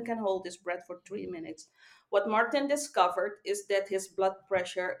Martin can hold his breath for 3 minutes. What Martin discovered is that his blood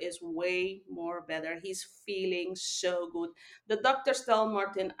pressure is way more better. He's feeling so good. The doctors tell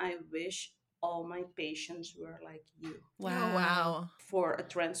Martin, I wish all my patients were like you Wow. Oh, wow. for a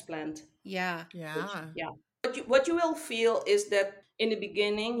transplant. Yeah. Yeah. Yeah. What you will feel is that in the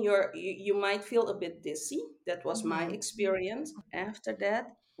beginning you might feel a bit dizzy. That was my Mhm. experience. After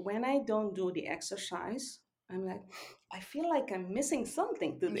that, when I don't do the exercise, I'm like, I feel like I'm missing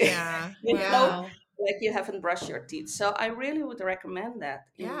something today. Yeah. You Yeah. know, Wow. like you haven't brushed your teeth. So I really would recommend that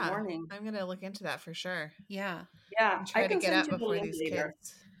in the Yeah. morning. I'm going to look into that for sure. Yeah. Yeah, And I try to can get send up you the before link these later.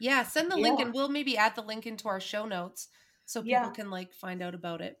 kids. Yeah. Send the link Yeah. and we'll maybe add the link into our show notes so people Yeah. can like find out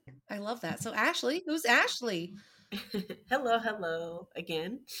about it. I love that. So Ashley, who's Ashley? Hello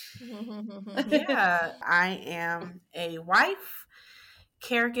again. Yeah, I am a wife,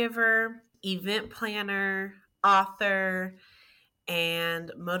 caregiver, event planner, author,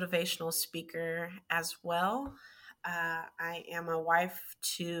 and motivational speaker as well. I am a wife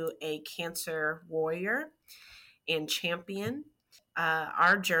to a cancer warrior and champion.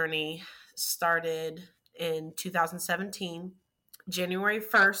 Our journey started in 2017, January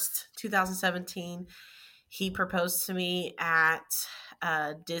 1st, 2017. He proposed to me at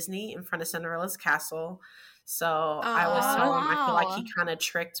Disney in front of Cinderella's castle. So I always tell him, I feel like he kind of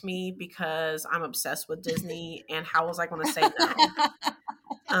tricked me because I'm obsessed with Disney. And how was I going to say no?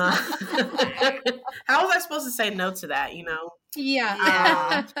 How was I supposed to say no to that,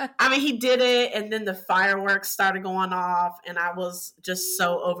 Yeah. I mean, he did it, and then the fireworks started going off, and I was just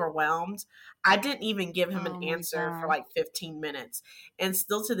so overwhelmed. I didn't even give him Oh an my answer for God. like 15 minutes. And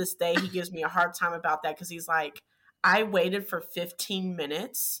still to this day, he gives me a hard time about that because he's like, I waited for 15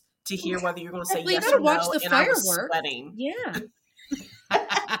 minutes to hear whether you're going to say Well, you yes gotta or watch no, the and I was fireworks. sweating. Yeah.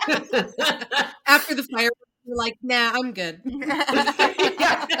 After the fireworks, you're like, nah, I'm good.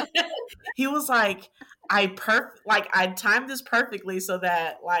 He was like, I timed this perfectly so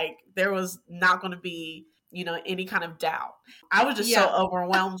that like there was not going to be, any kind of doubt. I was just so Yeah.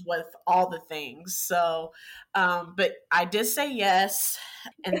 overwhelmed with all the things. So, but I did say yes.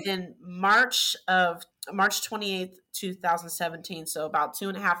 And then March 28th, 2017. So about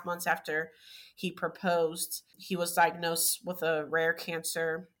 2.5 months after he proposed, he was diagnosed with a rare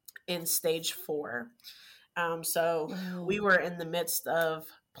cancer in stage 4. So we were in the midst of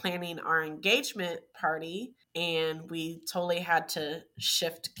planning our engagement party, and we totally had to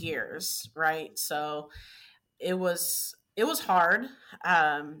shift gears, right? So it was hard.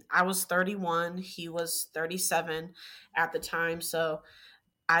 I was 31, he was 37 at the time, so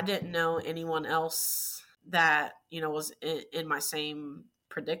I didn't know anyone else that was in my same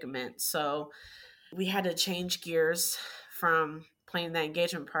predicament. So we had to change gears from planning that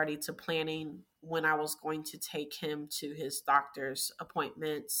engagement party to planning when I was going to take him to his doctor's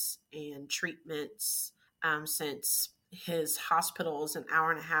appointments and treatments, since his hospital is an hour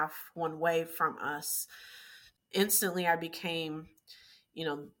and a half one way from us. Instantly, I became,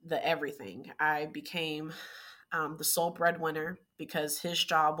 the everything. I became the sole breadwinner because his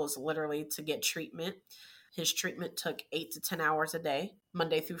job was literally to get treatment. His treatment took 8 to 10 hours a day,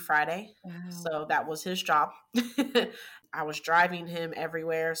 Monday through Friday. Wow. So that was his job. I was driving him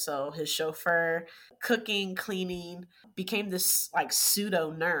everywhere. So his chauffeur, cooking, cleaning, became this like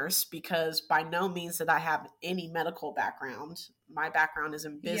pseudo nurse, because by no means did I have any medical background. My background is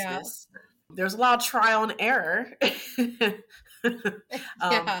in business. Yeah. There's a lot of trial and error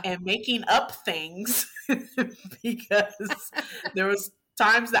and making up things because there was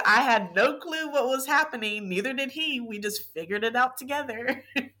times that I had no clue what was happening. Neither did he. We just figured it out together.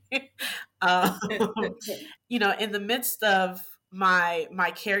 You know, in the midst of my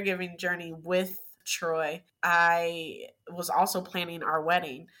caregiving journey with Troy, I was also planning our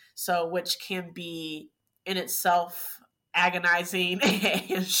wedding. So, which can be in itself agonizing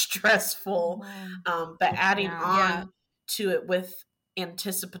and stressful, but adding on to it with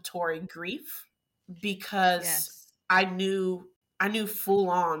anticipatory grief, because I knew full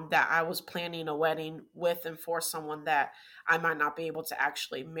on that I was planning a wedding with and for someone that I might not be able to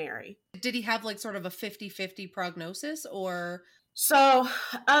actually marry. Did he have like sort of a 50-50 prognosis, or? So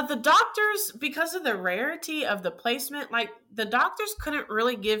the doctors, because of the rarity of the placement, like the doctors couldn't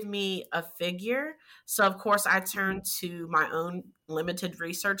really give me a figure. So of course I turned to my own limited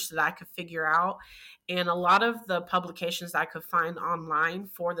research that I could figure out. And a lot of the publications that I could find online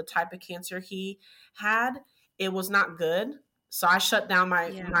for the type of cancer he had, it was not good. So I shut down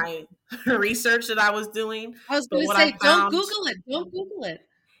my research that I was doing. I was going to say, don't Google it. Don't Google it.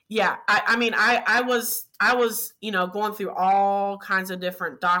 Yeah. I mean, I was, you know, going through all kinds of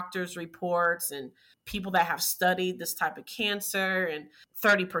different doctors' reports and people that have studied this type of cancer, and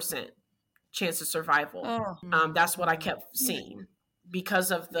 30% chance of survival. That's what I kept seeing because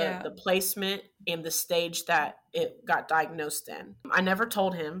of the placement and the stage that it got diagnosed in. I never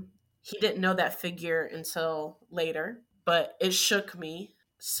told him. He didn't know that figure until later, but it shook me.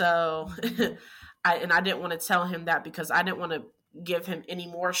 So I didn't want to tell him that because I didn't want to give him any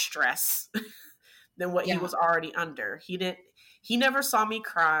more stress than what he was already under. He never saw me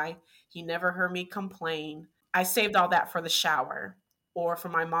cry. He never heard me complain. I saved all that for the shower or for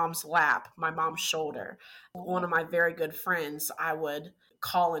my mom's lap, my mom's shoulder. One of my very good friends, I would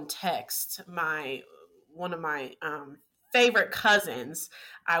call and text. One of my favorite cousins,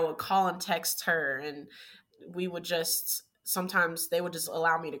 I would call and text her, and we would sometimes they would just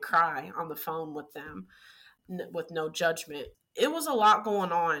allow me to cry on the phone with them with no judgment. It was a lot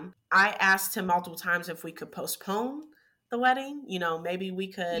going on. I asked him multiple times if we could postpone the wedding. You know, maybe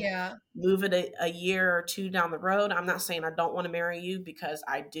we could move it a year or two down the road. I'm not saying I don't want to marry you, because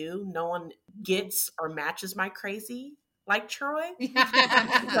I do. No one gets or matches my crazy like Troy.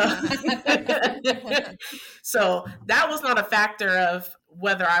 So that was not a factor of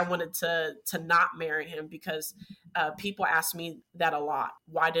whether I wanted to not marry him, because people ask me that a lot.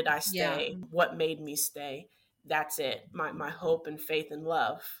 Why did I stay? What made me stay? That's it. My hope and faith and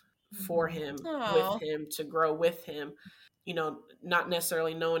love for him, with him, to grow with him. You know, not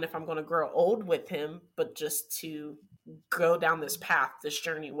necessarily knowing if I'm going to grow old with him, but just to go down this path, this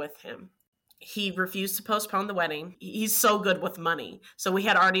journey with him. He refused to postpone the wedding. He's so good with money. So we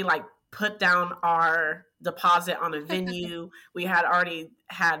had already like put down our deposit on a venue. We had already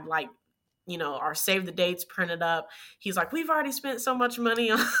had like, you know, our save the dates printed up. He's like, we've already spent so much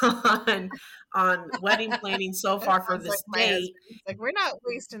money on wedding planning so far for this date. Like, we're not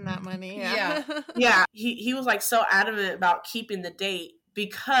wasting that money. Yeah. He was like so adamant about keeping the date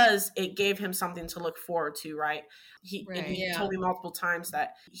because it gave him something to look forward to, right? He told me multiple times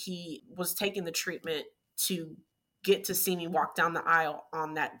that he was taking the treatment to get to see me walk down the aisle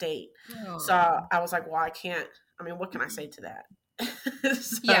on that date. So I was like, well, what can I say to that? You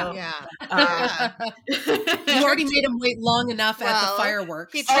already made him wait long enough at the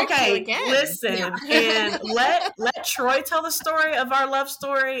fireworks. Okay, listen, and let Troy tell the story of our love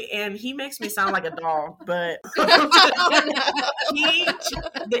story, and he makes me sound like a dog, but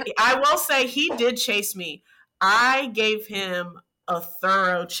I will say he did chase me. I gave him a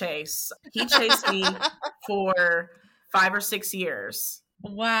thorough chase. He chased me for 5 or 6 years.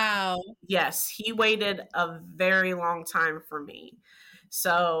 Wow. Yes, he waited a very long time for me.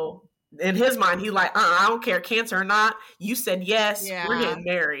 So in his mind, he's like, I don't care, cancer or not. You said yes, we're getting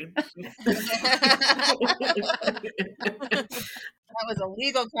married. That was a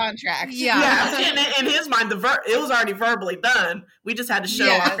legal contract. Yeah. In his mind, it was already verbally done. We just had to show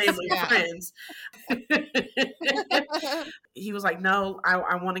our family and friends. He was like, no,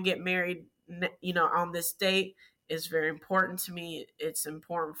 I want to get married, you know, on this date. Is very important to me. It's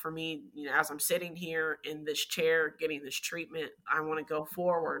important for me, you know, as I'm sitting here in this chair getting this treatment, I want to go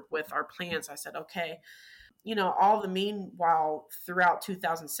forward with our plans. I said, okay. You know, all the meanwhile, throughout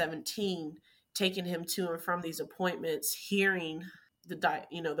 2017, taking him to and from these appointments, hearing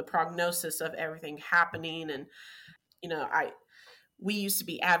the prognosis of everything happening. And, we used to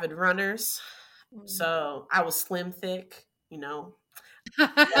be avid runners. So I was slim thick,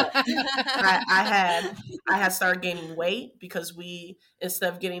 I had started gaining weight because we,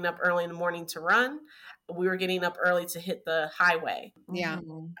 instead of getting up early in the morning to run, we were getting up early to hit the highway. Yeah.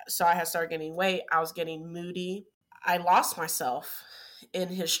 So I had started gaining weight. I was getting moody. I lost myself in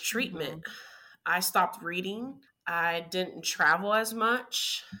his treatment. I stopped reading. I didn't travel as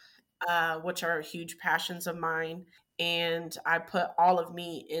much, which are huge passions of mine. And I put all of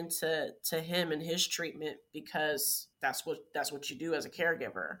me into him and his treatment because that's what you do as a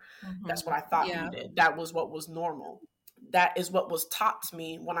caregiver. That's what I thought you did. That was what was normal. That is what was taught to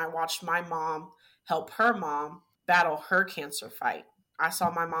me when I watched my mom help her mom battle her cancer fight. I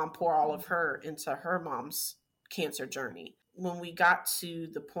saw my mom pour all of her into her mom's cancer journey. When we got to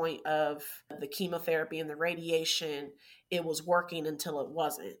the point of the chemotherapy and the radiation, it was working until it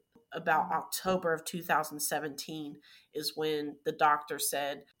wasn't. About October of 2017 is when the doctor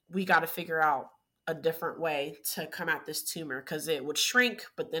said, we got to figure out a different way to come at this tumor, because it would shrink,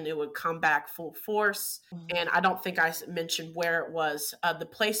 but then it would come back full force. And I don't think I mentioned where it was. The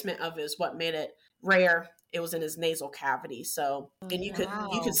placement of it is what made it rare. It was in his nasal cavity. So, and you could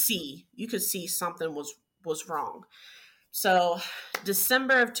see something was wrong. So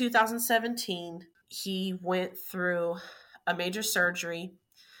December of 2017, he went through a major surgery.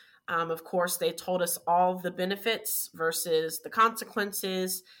 Of course, they told us all the benefits versus the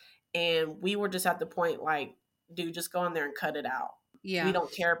consequences. And we were just at the point like, dude, just go in there and cut it out. Yeah. We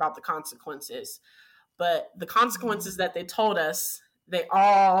don't care about the consequences. But the consequences that they told us, they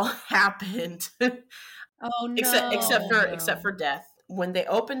all happened. Oh, no. Except for death. When they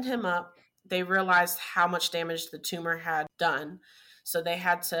opened him up, they realized how much damage the tumor had done. So they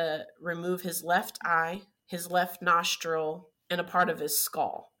had to remove his left eye, his left nostril, and a part of his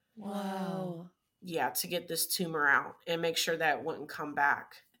skull. Wow. Yeah, to get this tumor out and make sure that it wouldn't come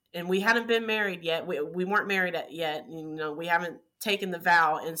back. And we hadn't been married yet. We weren't married yet. We haven't taken the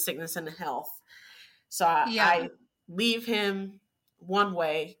vow in sickness and health. So I leave him one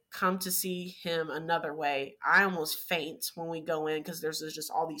way, come to see him another way. I almost faint when we go in because there's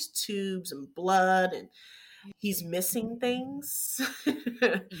just all these tubes and blood, and he's missing things.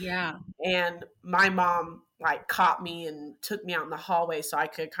 Yeah. And my mom caught me and took me out in the hallway so I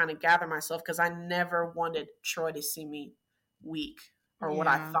could kind of gather myself, because I never wanted Troy to see me weak or what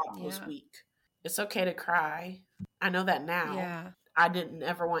I thought was weak. It's okay to cry. I know that now. Yeah. I didn't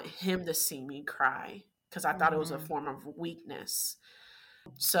ever want him to see me cry because I thought it was a form of weakness.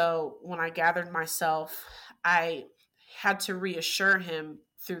 So when I gathered myself, I had to reassure him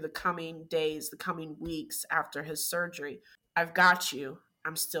through the coming days, the coming weeks after his surgery. I've got you.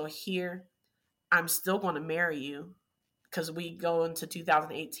 I'm still here. I'm still going to marry you, because we go into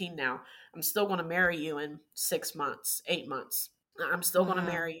 2018 now. I'm still going to marry you in 6 months, 8 months. I'm still going to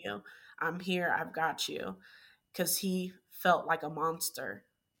marry you. I'm here. I've got you. Because he felt like a monster.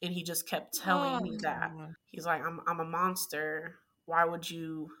 And he just kept telling me that. He's like, I'm a monster. Why would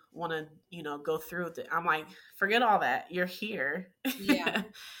you want to, go through with it? I'm like, forget all that. You're here. Yeah.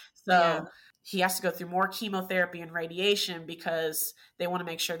 So he has to go through more chemotherapy and radiation because they want to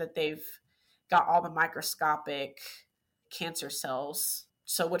make sure that they've got all the microscopic cancer cells.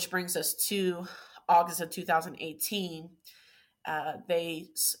 Which brings us to August of 2018.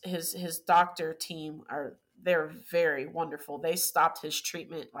 His doctor team they're very wonderful. They stopped his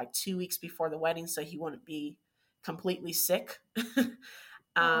treatment 2 weeks before the wedding so he wouldn't be completely sick, so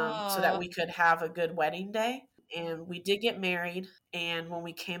that we could have a good wedding day. And we did get married. And when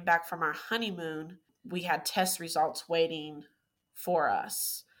we came back from our honeymoon, we had test results waiting for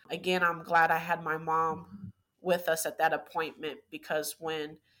us. Again, I'm glad I had my mom with us at that appointment, because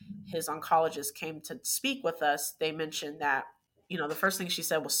when his oncologist came to speak with us, they mentioned that, the first thing she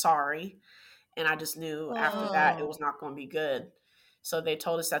said was sorry. And I just knew after that it was not going to be good. So they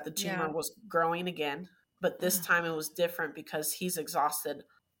told us that the tumor was growing again, but this time it was different because he's exhausted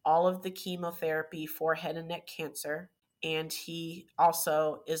all of the chemotherapy for head and neck cancer. And he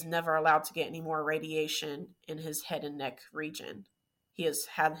also is never allowed to get any more radiation in his head and neck region. He has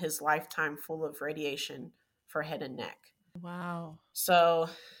had his lifetime full of radiation for head and neck. Wow. So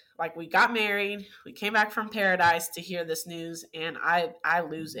we got married, we came back from paradise to hear this news, and I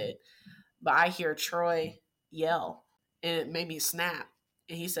lose it. But I hear Troy yell, and it made me snap.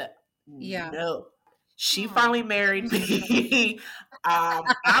 And he said, no, she finally married me. I'm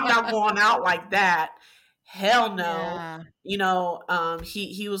not going out like that. Hell no. Yeah.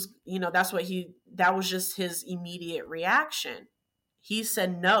 He was, that was just his immediate reaction. He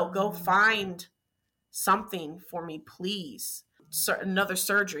said, no, go find something for me, please. Another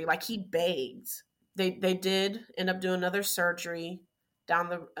surgery. Like, he begged. They did end up doing another surgery down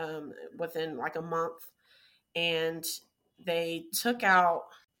the within like a month, and they took out,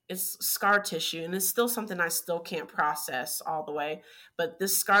 it's scar tissue, and it's still something I still can't process all the way, but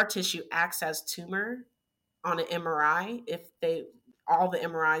this scar tissue acts as tumor on an MRI. If all the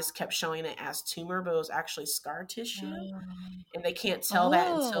MRIs kept showing it as tumor, but it was actually scar tissue. And they can't tell that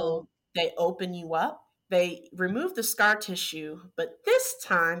until they open you up. They removed the scar tissue, but this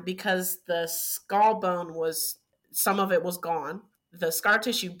time, because the skull bone some of it was gone, the scar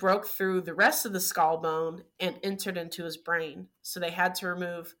tissue broke through the rest of the skull bone and entered into his brain. So they had to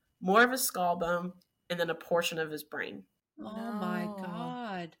remove more of his skull bone and then a portion of his brain. Oh my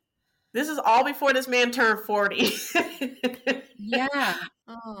God. This is all before this man turned 40. Yeah.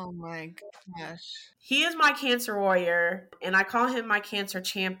 Oh my gosh. He is my cancer warrior, and I call him my cancer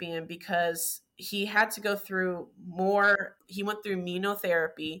champion because he had to go through more. He went through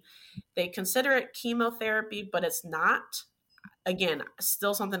immunotherapy. They consider it chemotherapy, but it's not. Again,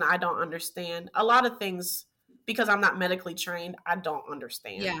 still something I don't understand. A lot of things, because I'm not medically trained, I don't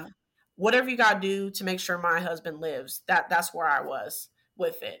understand. Yeah. Whatever you got to do to make sure my husband lives, that's where I was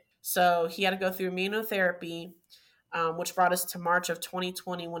with it. So he had to go through immunotherapy, which brought us to March of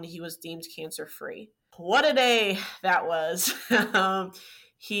 2020 when he was deemed cancer-free. What a day that was.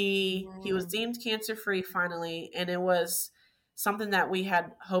 He was deemed cancer-free finally, and it was something that we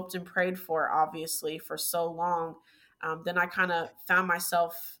had hoped and prayed for, obviously, for so long. Then I kind of found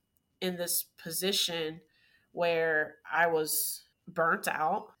myself in this position where I was burnt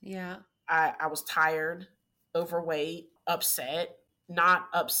out. Yeah. I was tired, overweight, upset. Not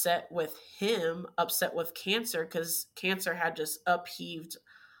upset with him, upset with cancer, because cancer had just upheaved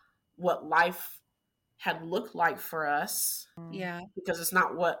what life had looked like for us. Yeah. Because it's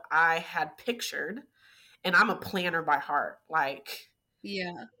not what I had pictured. And I'm a planner by heart. Like,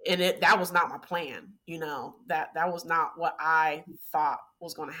 yeah. And that was not my plan, that was not what I thought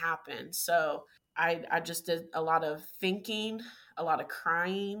was going to happen. So I just did a lot of thinking, a lot of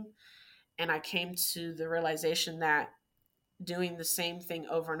crying, and I came to the realization that doing the same thing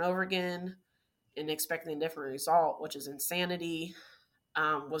over and over again and expecting a different result, which is insanity,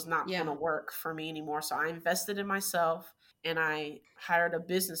 was not going to work for me anymore. So I invested in myself, and I hired a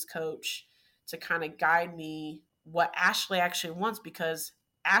business coach to kind of guide me what Ashley actually wants, because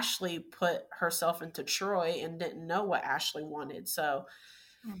Ashley put herself into Troy and didn't know what Ashley wanted. So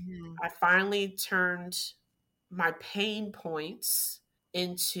I finally turned my pain points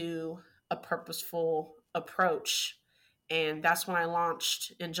into a purposeful approach. And that's when I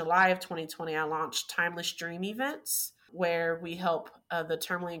launched, in July of 2020, I launched Timeless Dream Events, where we help the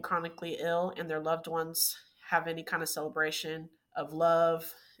terminally and chronically ill and their loved ones have any kind of celebration of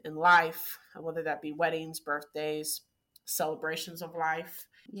love and life, whether that be weddings, birthdays, celebrations of life.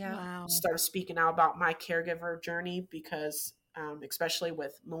 Yeah. Wow. Started speaking out about my caregiver journey, because especially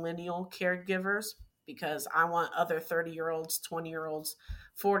with millennial caregivers, because I want other 30-year-olds, 20-year-olds,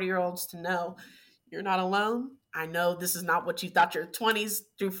 40-year-olds to know you're not alone. I know this is not what you thought your 20s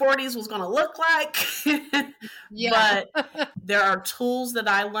through 40s was going to look like, but there are tools that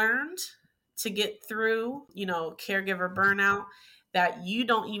I learned to get through, caregiver burnout, that you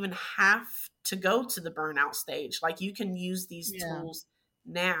don't even have to go to the burnout stage. Like, you can use these tools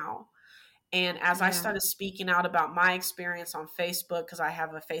now. And as I started speaking out about my experience on Facebook, because I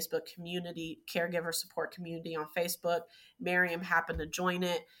have a Facebook community, caregiver support community on Facebook, Miriam happened to join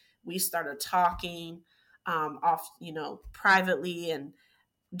it. We started talking privately, and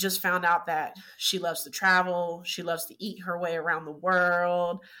just found out that she loves to travel. She loves to eat her way around the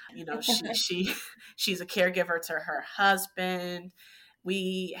world. She's a caregiver to her husband.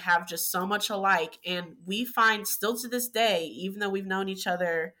 We have just so much alike. And we find still to this day, even though we've known each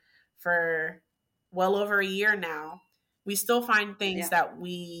other for well over a year now, we still find things that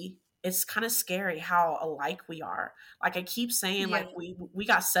it's kind of scary how alike we are. Like, I keep saying, like, we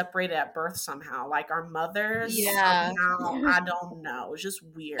got separated at birth somehow. Like, our mothers somehow, I don't know. It's just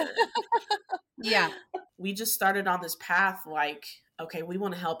weird. We just started on this path, like, okay, we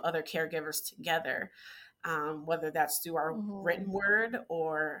want to help other caregivers together. Whether that's through our written word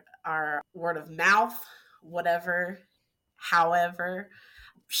or our word of mouth, whatever. However,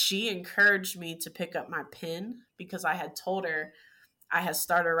 she encouraged me to pick up my pen, because I had told her I had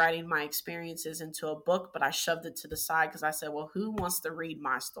started writing my experiences into a book, but I shoved it to the side because I said, well, who wants to read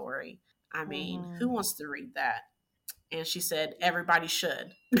my story? I mean, who wants to read that? And she said, everybody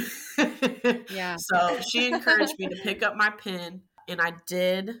should. So she encouraged me to pick up my pen, and I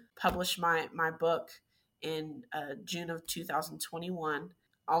did publish my book in June of 2021,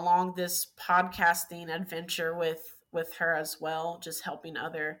 along this podcasting adventure with her as well, just helping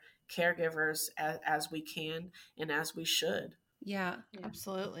other caregivers as we can and as we should. Yeah.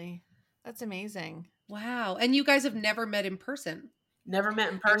 Absolutely. That's amazing. Wow. And you guys have never met in person? Never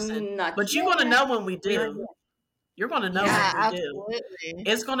met in person, Not but you're yet. going to know when we Not do. yet. You're going to know Yeah, when we absolutely.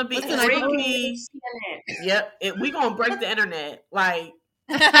 do. It's going to be, Listen, it's I going to don't be, yep, we're going to break the internet. Like,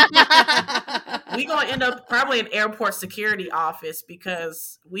 we're going to end up probably in airport security office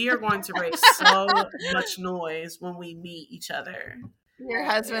because we are going to raise so much noise when we meet each other. Your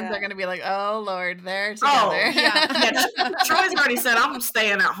husbands Yeah. are going to be like, oh, Lord, they're Oh, together. yeah. Yeah, Troy's already said I'm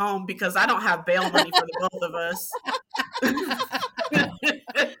staying at home because I don't have bail money for the both of us.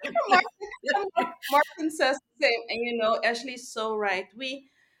 Martin says the same, and you know, Ashley's so right.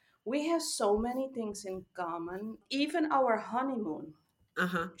 We have so many things in common. Even our honeymoon.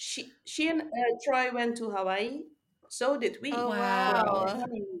 Uh-huh. She and Troy went to Hawaii. So did we. Oh, For wow. our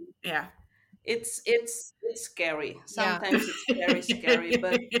honeymoon. Yeah. It's scary. Yeah. Sometimes it's very scary,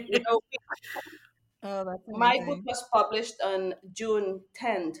 but you know, Oh, that's my amazing. book was published on June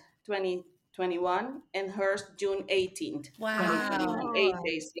 10th, 2021, and hers June 18th, Wow. 2021, 8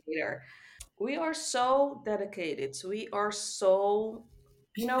 days later. We are so dedicated. So we are so,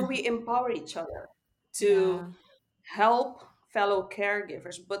 you know, we empower each other to help fellow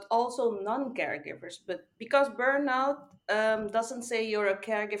caregivers, but also non-caregivers. But because burnout doesn't say you're a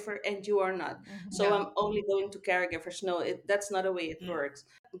caregiver and you are not. So No. I'm only going to caregivers. No, that's not the way it works.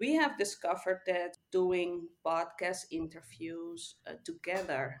 We have discovered that doing podcast interviews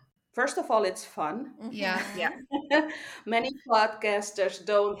together, first of all, it's fun. Yeah. Yeah. Many podcasters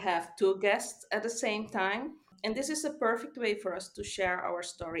don't have two guests at the same time. And this is a perfect way for us to share our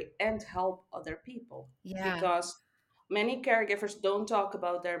story and help other people. Yeah. Because many caregivers don't talk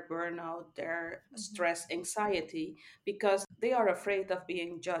about their burnout, their stress, anxiety, because they are afraid of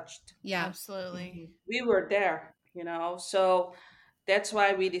being judged. Yeah. Absolutely. We were there, you know, so that's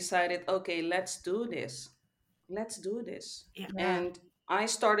why we decided, okay, let's do this. Let's do this. Yeah. And I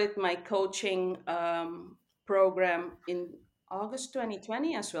started my coaching program in August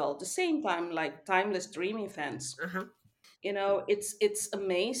 2020 as well, the same time like Timeless Dream events. Uh-huh. You know, it's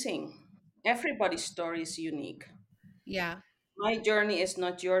amazing. Everybody's story is unique. Yeah. My journey is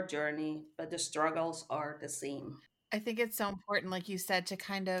not your journey, but the struggles are the same. I think it's so important, like you said, to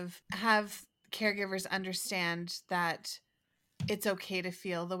kind of have caregivers understand that it's okay to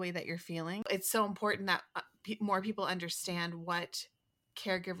feel the way that you're feeling. It's so important that more people understand what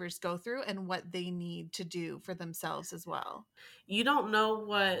caregivers go through and what they need to do for themselves as well. You don't know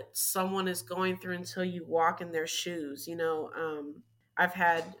what someone is going through until you walk in their shoes. You know, I've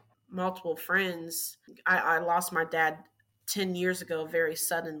had multiple friends. I lost my dad 10 years ago very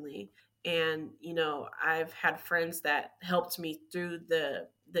suddenly. And, you know, I've had friends that helped me through the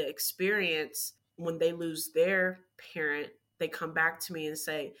experience. When they lose their parent, they come back to me and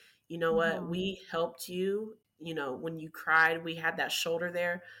say, you know what, we helped you. You know, when you cried, we had that shoulder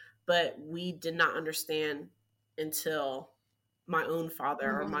there, but we did not understand until my own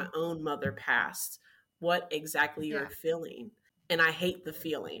father or my own mother passed what exactly you're feeling. And I hate the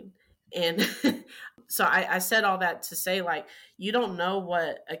feeling. And so I said all that to say, like, you don't know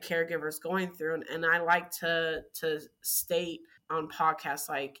what a caregiver is going through. And I like to state on podcasts,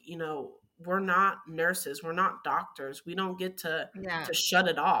 like, you know, we're not nurses, we're not doctors. We don't get to shut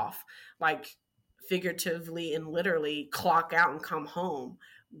it off, like figuratively and literally clock out and come home.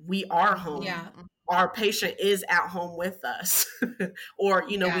 We are home. Yeah. Our patient is at home with us, or,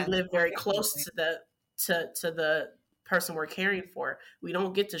 you know, we live very close to the person we're caring for. We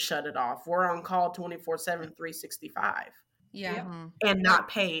don't get to shut it off. We're on call 24/7, 365. Yeah. And not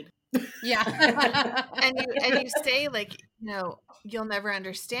paid. Yeah. and you say, like, you know, you'll never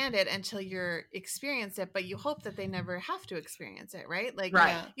understand it until you're experience it, but you hope that they never have to experience it, right? Like,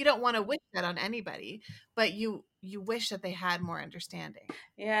 you don't want to wish that on anybody, but you wish that they had more understanding.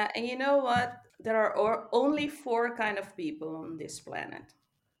 Yeah, and you know what? There are only 4 kind of people on this planet.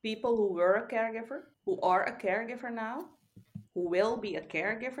 People who were a caregiver, who are a caregiver now, who will be a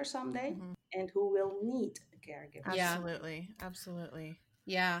caregiver someday, and who will need a caregiver. Absolutely.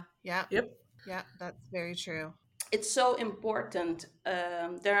 Yeah. Yeah. Yep. Yeah, that's very true. It's so important.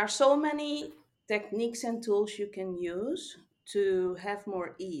 There are so many techniques and tools you can use to have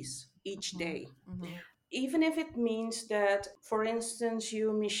more ease each day. Even if it means that, for instance,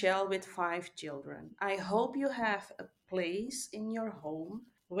 you, Michelle, with 5 children, I hope you have a place in your home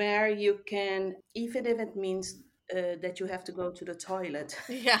where you can, even if it means that you have to go to the toilet.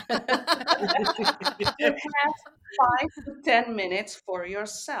 Yeah. You have 5 to 10 minutes for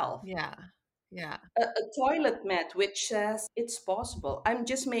yourself. Yeah. Yeah. a toilet mat which says it's possible. I'm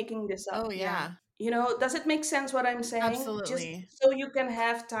just making this up. Oh, yeah. Does it make sense what I'm saying? Just Absolutely. so you can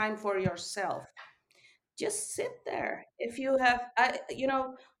have time for yourself. Just sit there. If you have,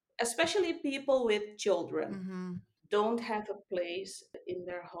 especially people with children Mm-hmm. don't have a place in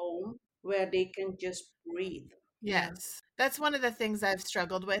their home where they can just breathe. Yes. That's one of the things I've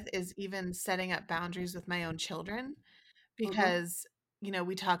struggled with is even setting up boundaries with my own children Hmm. because,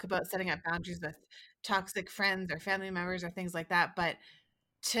 we talk about setting up boundaries with toxic friends or family members or things like that. But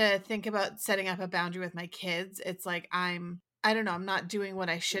to think about setting up a boundary with my kids, it's like I don't know, I'm not doing what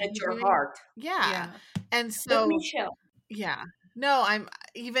I should At be your doing. heart. Yeah. And But so, Michelle, yeah. No, I'm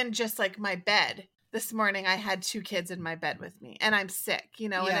even just like my bed. This morning I had 2 kids in my bed with me and I'm sick,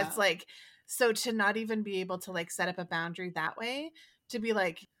 and Yeah. it's like, so to not even be able to like set up a boundary that way, to be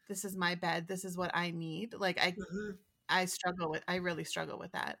like, this is my bed, this is what I need. Like Mhm. I really struggle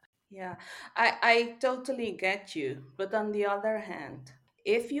with that. yeah, I totally get you. But on the other hand,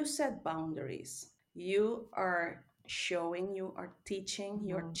 if you set boundaries, you are teaching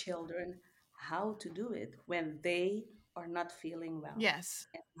your Mhm. children how to do it when they are not feeling well, Yes,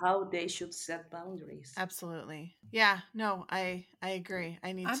 and how they should set boundaries. absolutely. Yeah, no, I agree.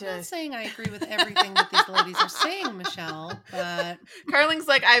 I need I'm to. not saying I agree with everything that these ladies are saying, Michelle, but Carling's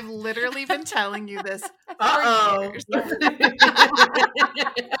like, I've literally been telling you this for Uh-oh. years.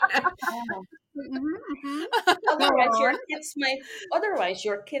 Mhm. Otherwise, Go your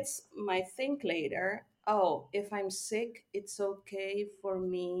on. kids might think later, oh, if I'm sick, it's okay for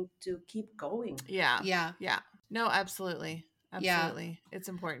me to keep going. Yeah. Yeah. Yeah. No, absolutely. Yeah. Absolutely. It's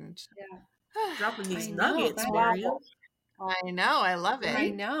important. Yeah. Dropping I these know nuggets, that. Miriam. I know. I love I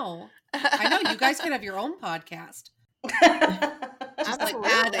it. know. I know. You guys could have your own podcast. Just like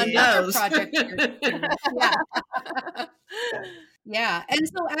add Absolutely. Who another knows? project to your Yeah. Yeah. And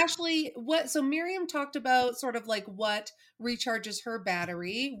so Ashley, so Miriam talked about sort of like what recharges her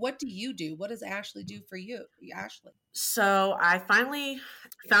battery. What do you do? What does Ashley do for you, Ashley? So I finally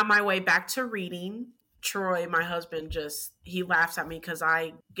found my way back to reading. Troy, my husband, he laughs at me because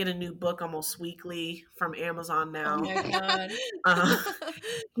I get a new book almost weekly from Amazon Oh now. my God. Uh,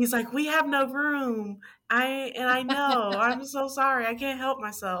 he's like, we have no room. I know. I'm so sorry. I can't help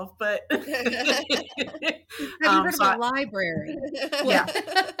myself. But Have you heard so of a library? yeah,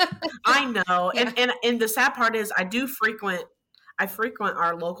 I know. Yeah. And the sad part is I frequent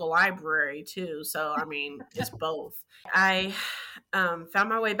our local library too. So I mean, it's both. I found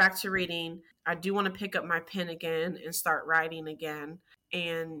my way back to reading. I do want to pick up my pen again and start writing again.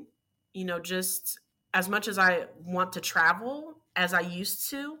 And just as much as I want to travel as I used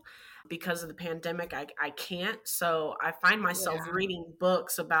to, because of the pandemic, I can't. So I find myself reading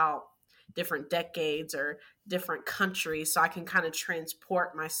books about different decades or different countries so I can kind of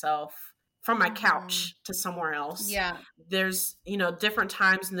transport myself from my couch to somewhere else. Yeah. There's, different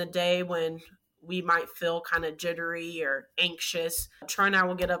times in the day when we might feel kind of jittery or anxious. Troy and I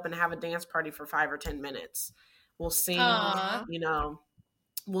will get up and have a dance party for 5 or 10 minutes. We'll sing, Aw.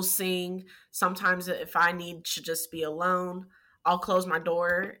 we'll sing. Sometimes if I need to just be alone, I'll close my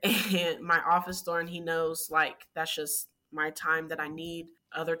door and my office door, and he knows like that's just my time that I need.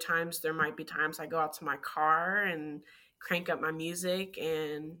 Other times there might be times I go out to my car and crank up my music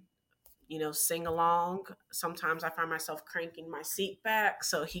and sing along. Sometimes I find myself cranking my seat back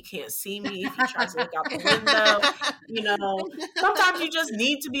so he can't see me if he tries to look out the window. Sometimes you just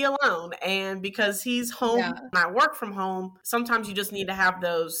need to be alone. And because he's home and I work from home, sometimes you just need to have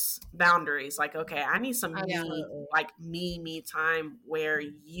those boundaries. Like, okay, I need some me time where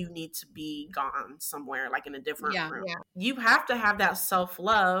you need to be gone somewhere, like in a different room. Yeah. You have to have that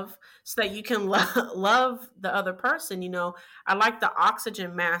self-love so that you can love the other person. I like the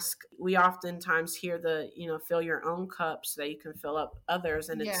oxygen mask. We oftentimes hear the, fill your own cup so that you can fill up others.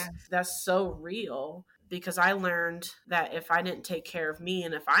 And that's so real, because I learned that if I didn't take care of me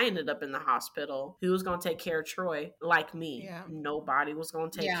and if I ended up in the hospital, who was going to take care of Troy like me? Yeah. Nobody was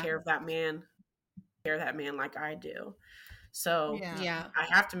going to take care of that man like I do. So I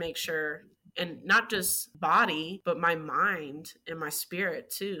have to make sure, and not just body, but my mind and my spirit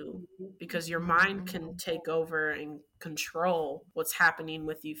too, because your mind can take over and control what's happening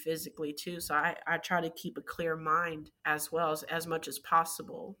with you physically too. So I try to keep a clear mind as well as much as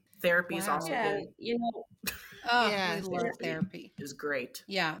possible. Therapy is also good. We love therapy. Is great.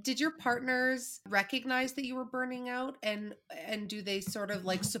 Yeah. Did your partners recognize that you were burning out, and do they sort of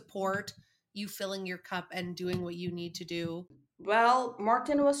like support you filling your cup and doing what you need to do? Well,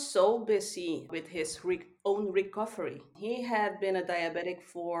 Martin was so busy with his own recovery. He had been a diabetic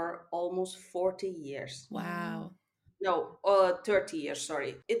for almost 40 years. Wow. No, 30 years,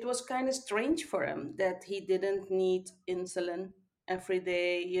 sorry. It was kind of strange for him that he didn't need insulin every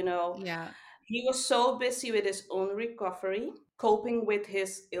day, you know. Yeah. He was so busy with his own recovery, coping with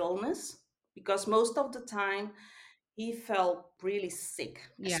his illness, because most of the time he felt really sick,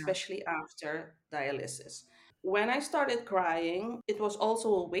 Yeah. especially after dialysis. When I started crying, it was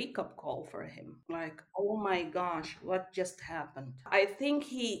also a wake up call for him. Like, oh my gosh, what just happened? I think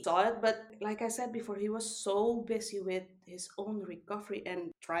he saw it, but like I said before, he was so busy with his own recovery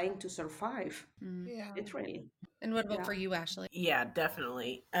and trying to survive. Yeah. Literally. And what about Yeah. for you, Ashley? Yeah,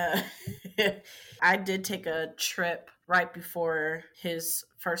 definitely. I did take a trip right before his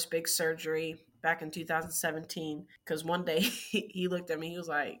first big surgery back in 2017 because one day he looked at me, he was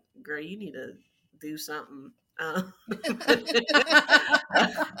like, girl, you need to do something.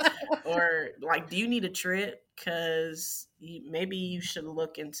 Or like, do you need a trip? Because maybe you should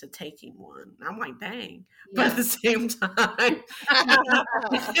look into taking one. I'm like, dang. But at the same time,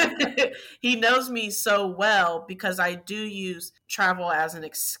 he knows me so well because I do use travel as an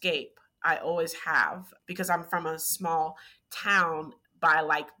escape. I always have because I'm from a small town by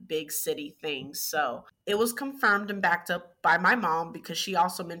like big city things. So it was confirmed and backed up by my mom because she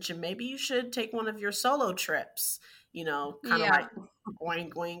also mentioned maybe you should take one of your solo trips, you know, kind of like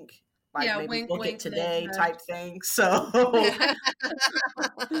oink oink, like Yeah, maybe wink, book wink, it today nudge, type thing. So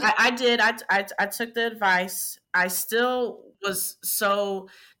I did. I took the advice. I still was so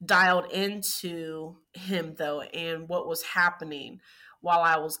dialed into him though and what was happening while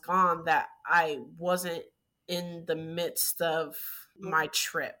I was gone that I wasn't in the midst of my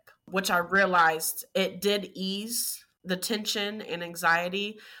trip, which I realized it did ease the tension and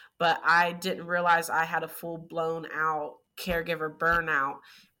anxiety, but I didn't realize I had a full blown out caregiver burnout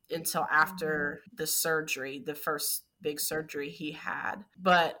until after the surgery, the first big surgery he had.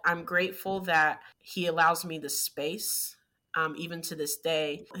 But I'm grateful that he allows me the space. Even to this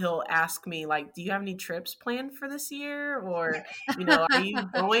day, he'll ask me like, "Do you have any trips planned for this year?" Or, you know, "Are you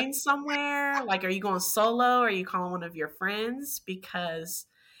going somewhere? Like, are you going solo? Or are you calling one of your friends?" Because,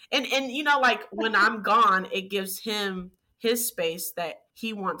 and you know, like when I'm gone, it gives him his space that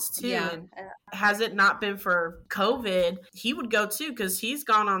he wants too. Yeah. And has it not been for COVID, he would go too because he's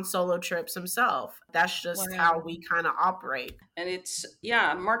gone on solo trips himself. That's just how we kind of operate. And it's,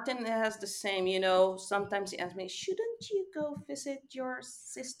 yeah, Martin has the same, you know, sometimes he asks me, shouldn't you go visit your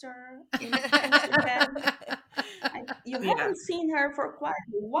sister in Amsterdam? You haven't seen her for quite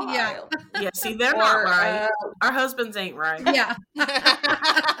a while. Yeah, see, they're not right. Our husbands ain't right. Yeah.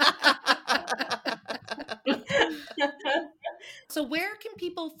 So where can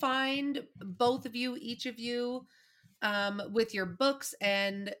people find both of you, each of you, with your books?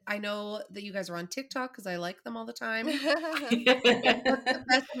 And I know that you guys are on TikTok because I like them all the time. What's the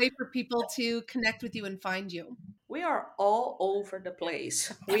best way for people to connect with you and find you? We are all over the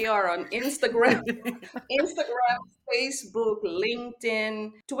place. We are on Instagram, Facebook,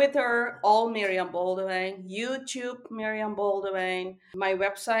 LinkedIn, Twitter, all Miriam Boldewijn, YouTube, Miriam Boldewijn, my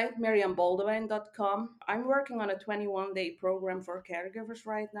website, miriamboldewijn.com. I'm working on a 21-day program for caregivers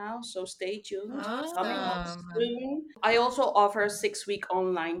right now, so stay tuned. Coming up soon. I also offer a 6-week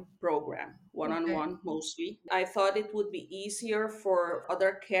online program, one-on-one mostly. I thought it would be easier for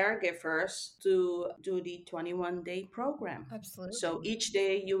other caregivers to do the 21-day program. Absolutely. So each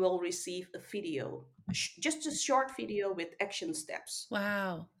day you will receive a video, just a short video with action steps.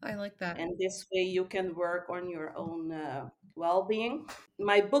 Wow, I like that. And this way you can work on your own well-being.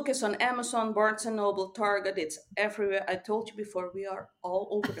 My book is on Amazon, Barnes & Noble, Target. It's everywhere. I told you before, we are all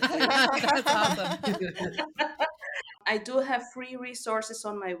over the place. That's awesome. I do have free resources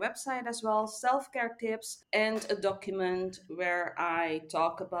on my website as well, self-care tips, and a document where I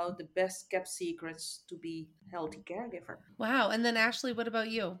talk about the best kept secrets to be a healthy caregiver. Wow. And then Ashley, what about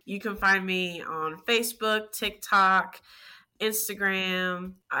you? You can find me on Facebook, TikTok,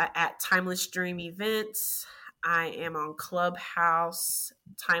 Instagram at Timeless Dream Events. I am on Clubhouse,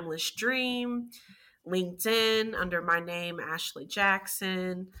 Timeless Dream, LinkedIn under my name, Ashley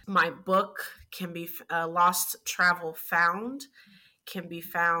Jackson. My book can be Lost Travel Found, can be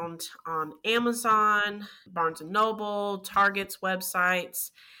found on Amazon, Barnes & Noble, Target's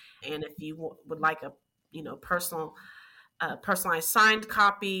websites. And if you would like a personalized signed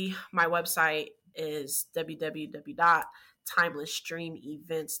copy, my website is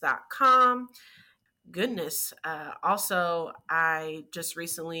www.timelessdreamevents.com. Goodness. Also, I just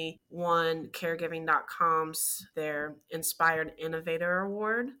recently won caregiving.com's their Inspired Innovator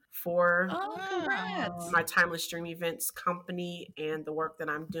Award for congrats. my Timeless Dream Events company and the work that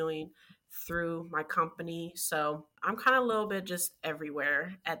I'm doing through my company. So I'm kind of a little bit just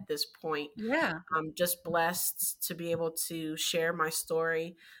everywhere at this point. Yeah. I'm just blessed to be able to share my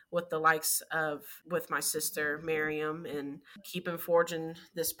story with the likes of, with my sister Miriam, and keeping forging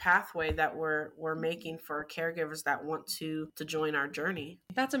this pathway that we're making for caregivers that want to join our journey.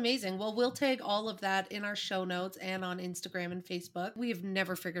 That's amazing. Well, we'll tag all of that in our show notes and on Instagram and Facebook. We have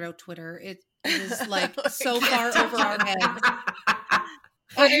never figured out Twitter. It is like so far over our heads.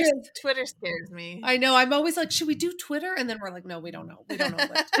 Twitter scares me. I know. I'm always like, should we do Twitter? And then we're like, no, we don't know. We don't know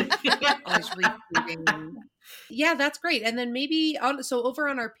what to do. Always retweeting. Yeah, that's great. And then maybe so over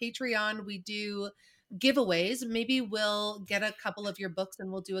on our Patreon, we do giveaways. Maybe we'll get a couple of your books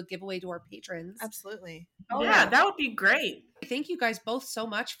and we'll do a giveaway to our patrons. Absolutely. Oh, yeah, that would be great. Thank you guys both so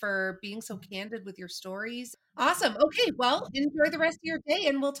much for being so candid with your stories. Awesome. Okay, well, enjoy the rest of your day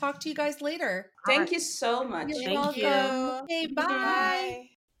and we'll talk to you guys later. Thank you so much. You're Thank you. welcome. Okay, bye. Bye.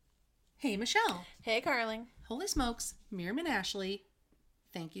 Hey, Michelle. Hey, Carling. Holy smokes, Miriam and Ashley,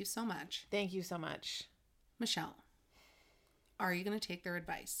 thank you so much. Thank you so much. Michelle, are you going to take their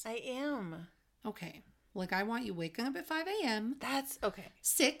advice? I am. Okay. Like, I want you waking up at 5 a.m. That's okay.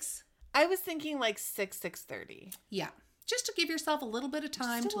 6. I was thinking like 6:30. Yeah. Just to give yourself a little bit of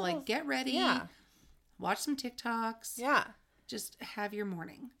time to like get ready. Yeah. Watch some TikToks. Yeah. Just have your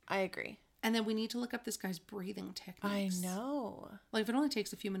morning. I agree. And then we need to look up this guy's breathing techniques. I know. Like, if it only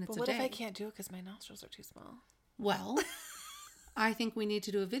takes a few minutes But a what day. if I can't do it because my nostrils are too small? Well, I think we need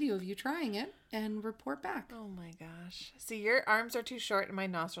to do a video of you trying it and report back. Oh my gosh. See, your arms are too short and my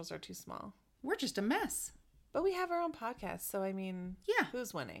nostrils are too small. We're just a mess. But we have our own podcast, so I mean, Yeah.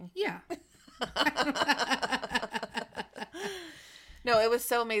 who's winning? Yeah. No, it was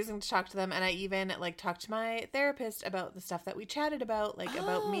so amazing to talk to them, and I even like talked to my therapist about the stuff that we chatted about, like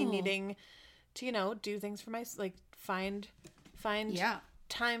about me needing to, you know, do things for find Yeah.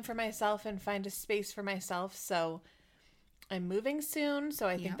 time for myself and find a space for myself. So I'm moving soon, so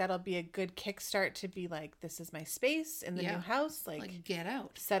I think that'll be a good kickstart to be like, this is my space in the new house, like get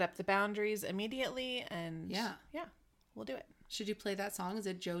out. set up the boundaries immediately, and Yeah, we'll do it. Should you play that song? Is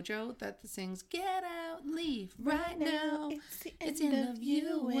it JoJo that sings "Get out, leave right now"? It's the end of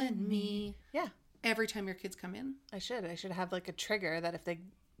you and me. Yeah. Every time your kids come in, I should have like a trigger that if they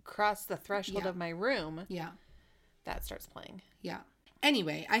cross the threshold of my room, that starts playing. Yeah.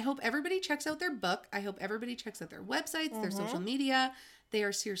 Anyway, I hope everybody checks out their book. I hope everybody checks out their websites, their social media. They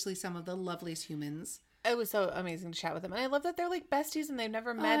are seriously some of the loveliest humans. It was so amazing to chat with them. And I love that they're like besties and they've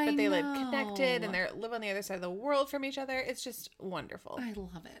never met, but they like connected and they live on the other side of the world from each other. It's just wonderful. I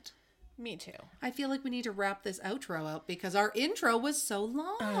love it. Me too. I feel like we need to wrap this outro out because our intro was so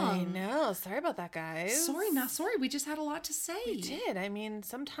long. I know. Sorry about that, guys. Sorry. We just had a lot to say. We did. I mean,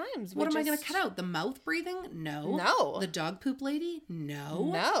 sometimes What am I going to cut out? The mouth breathing? No. No. The dog poop lady? No.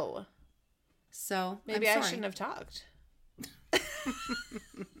 No. So maybe I shouldn't have talked.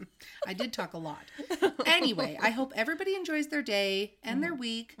 I did talk a lot. Anyway, I hope everybody enjoys their day and their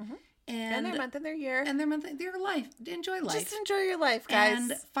week and their month and their year and their life. Enjoy life. Just enjoy your life, guys.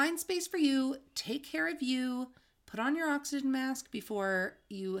 And find space for you. Take care of you. Put on your oxygen mask before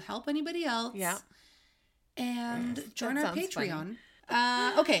you help anybody else. Yeah. And join our Patreon.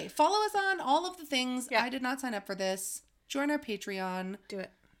 Okay, follow us on all of the things. Yeah. I did not sign up for this. Join our Patreon. Do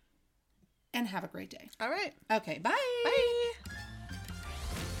it. And have a great day. All right. Okay, bye. Bye.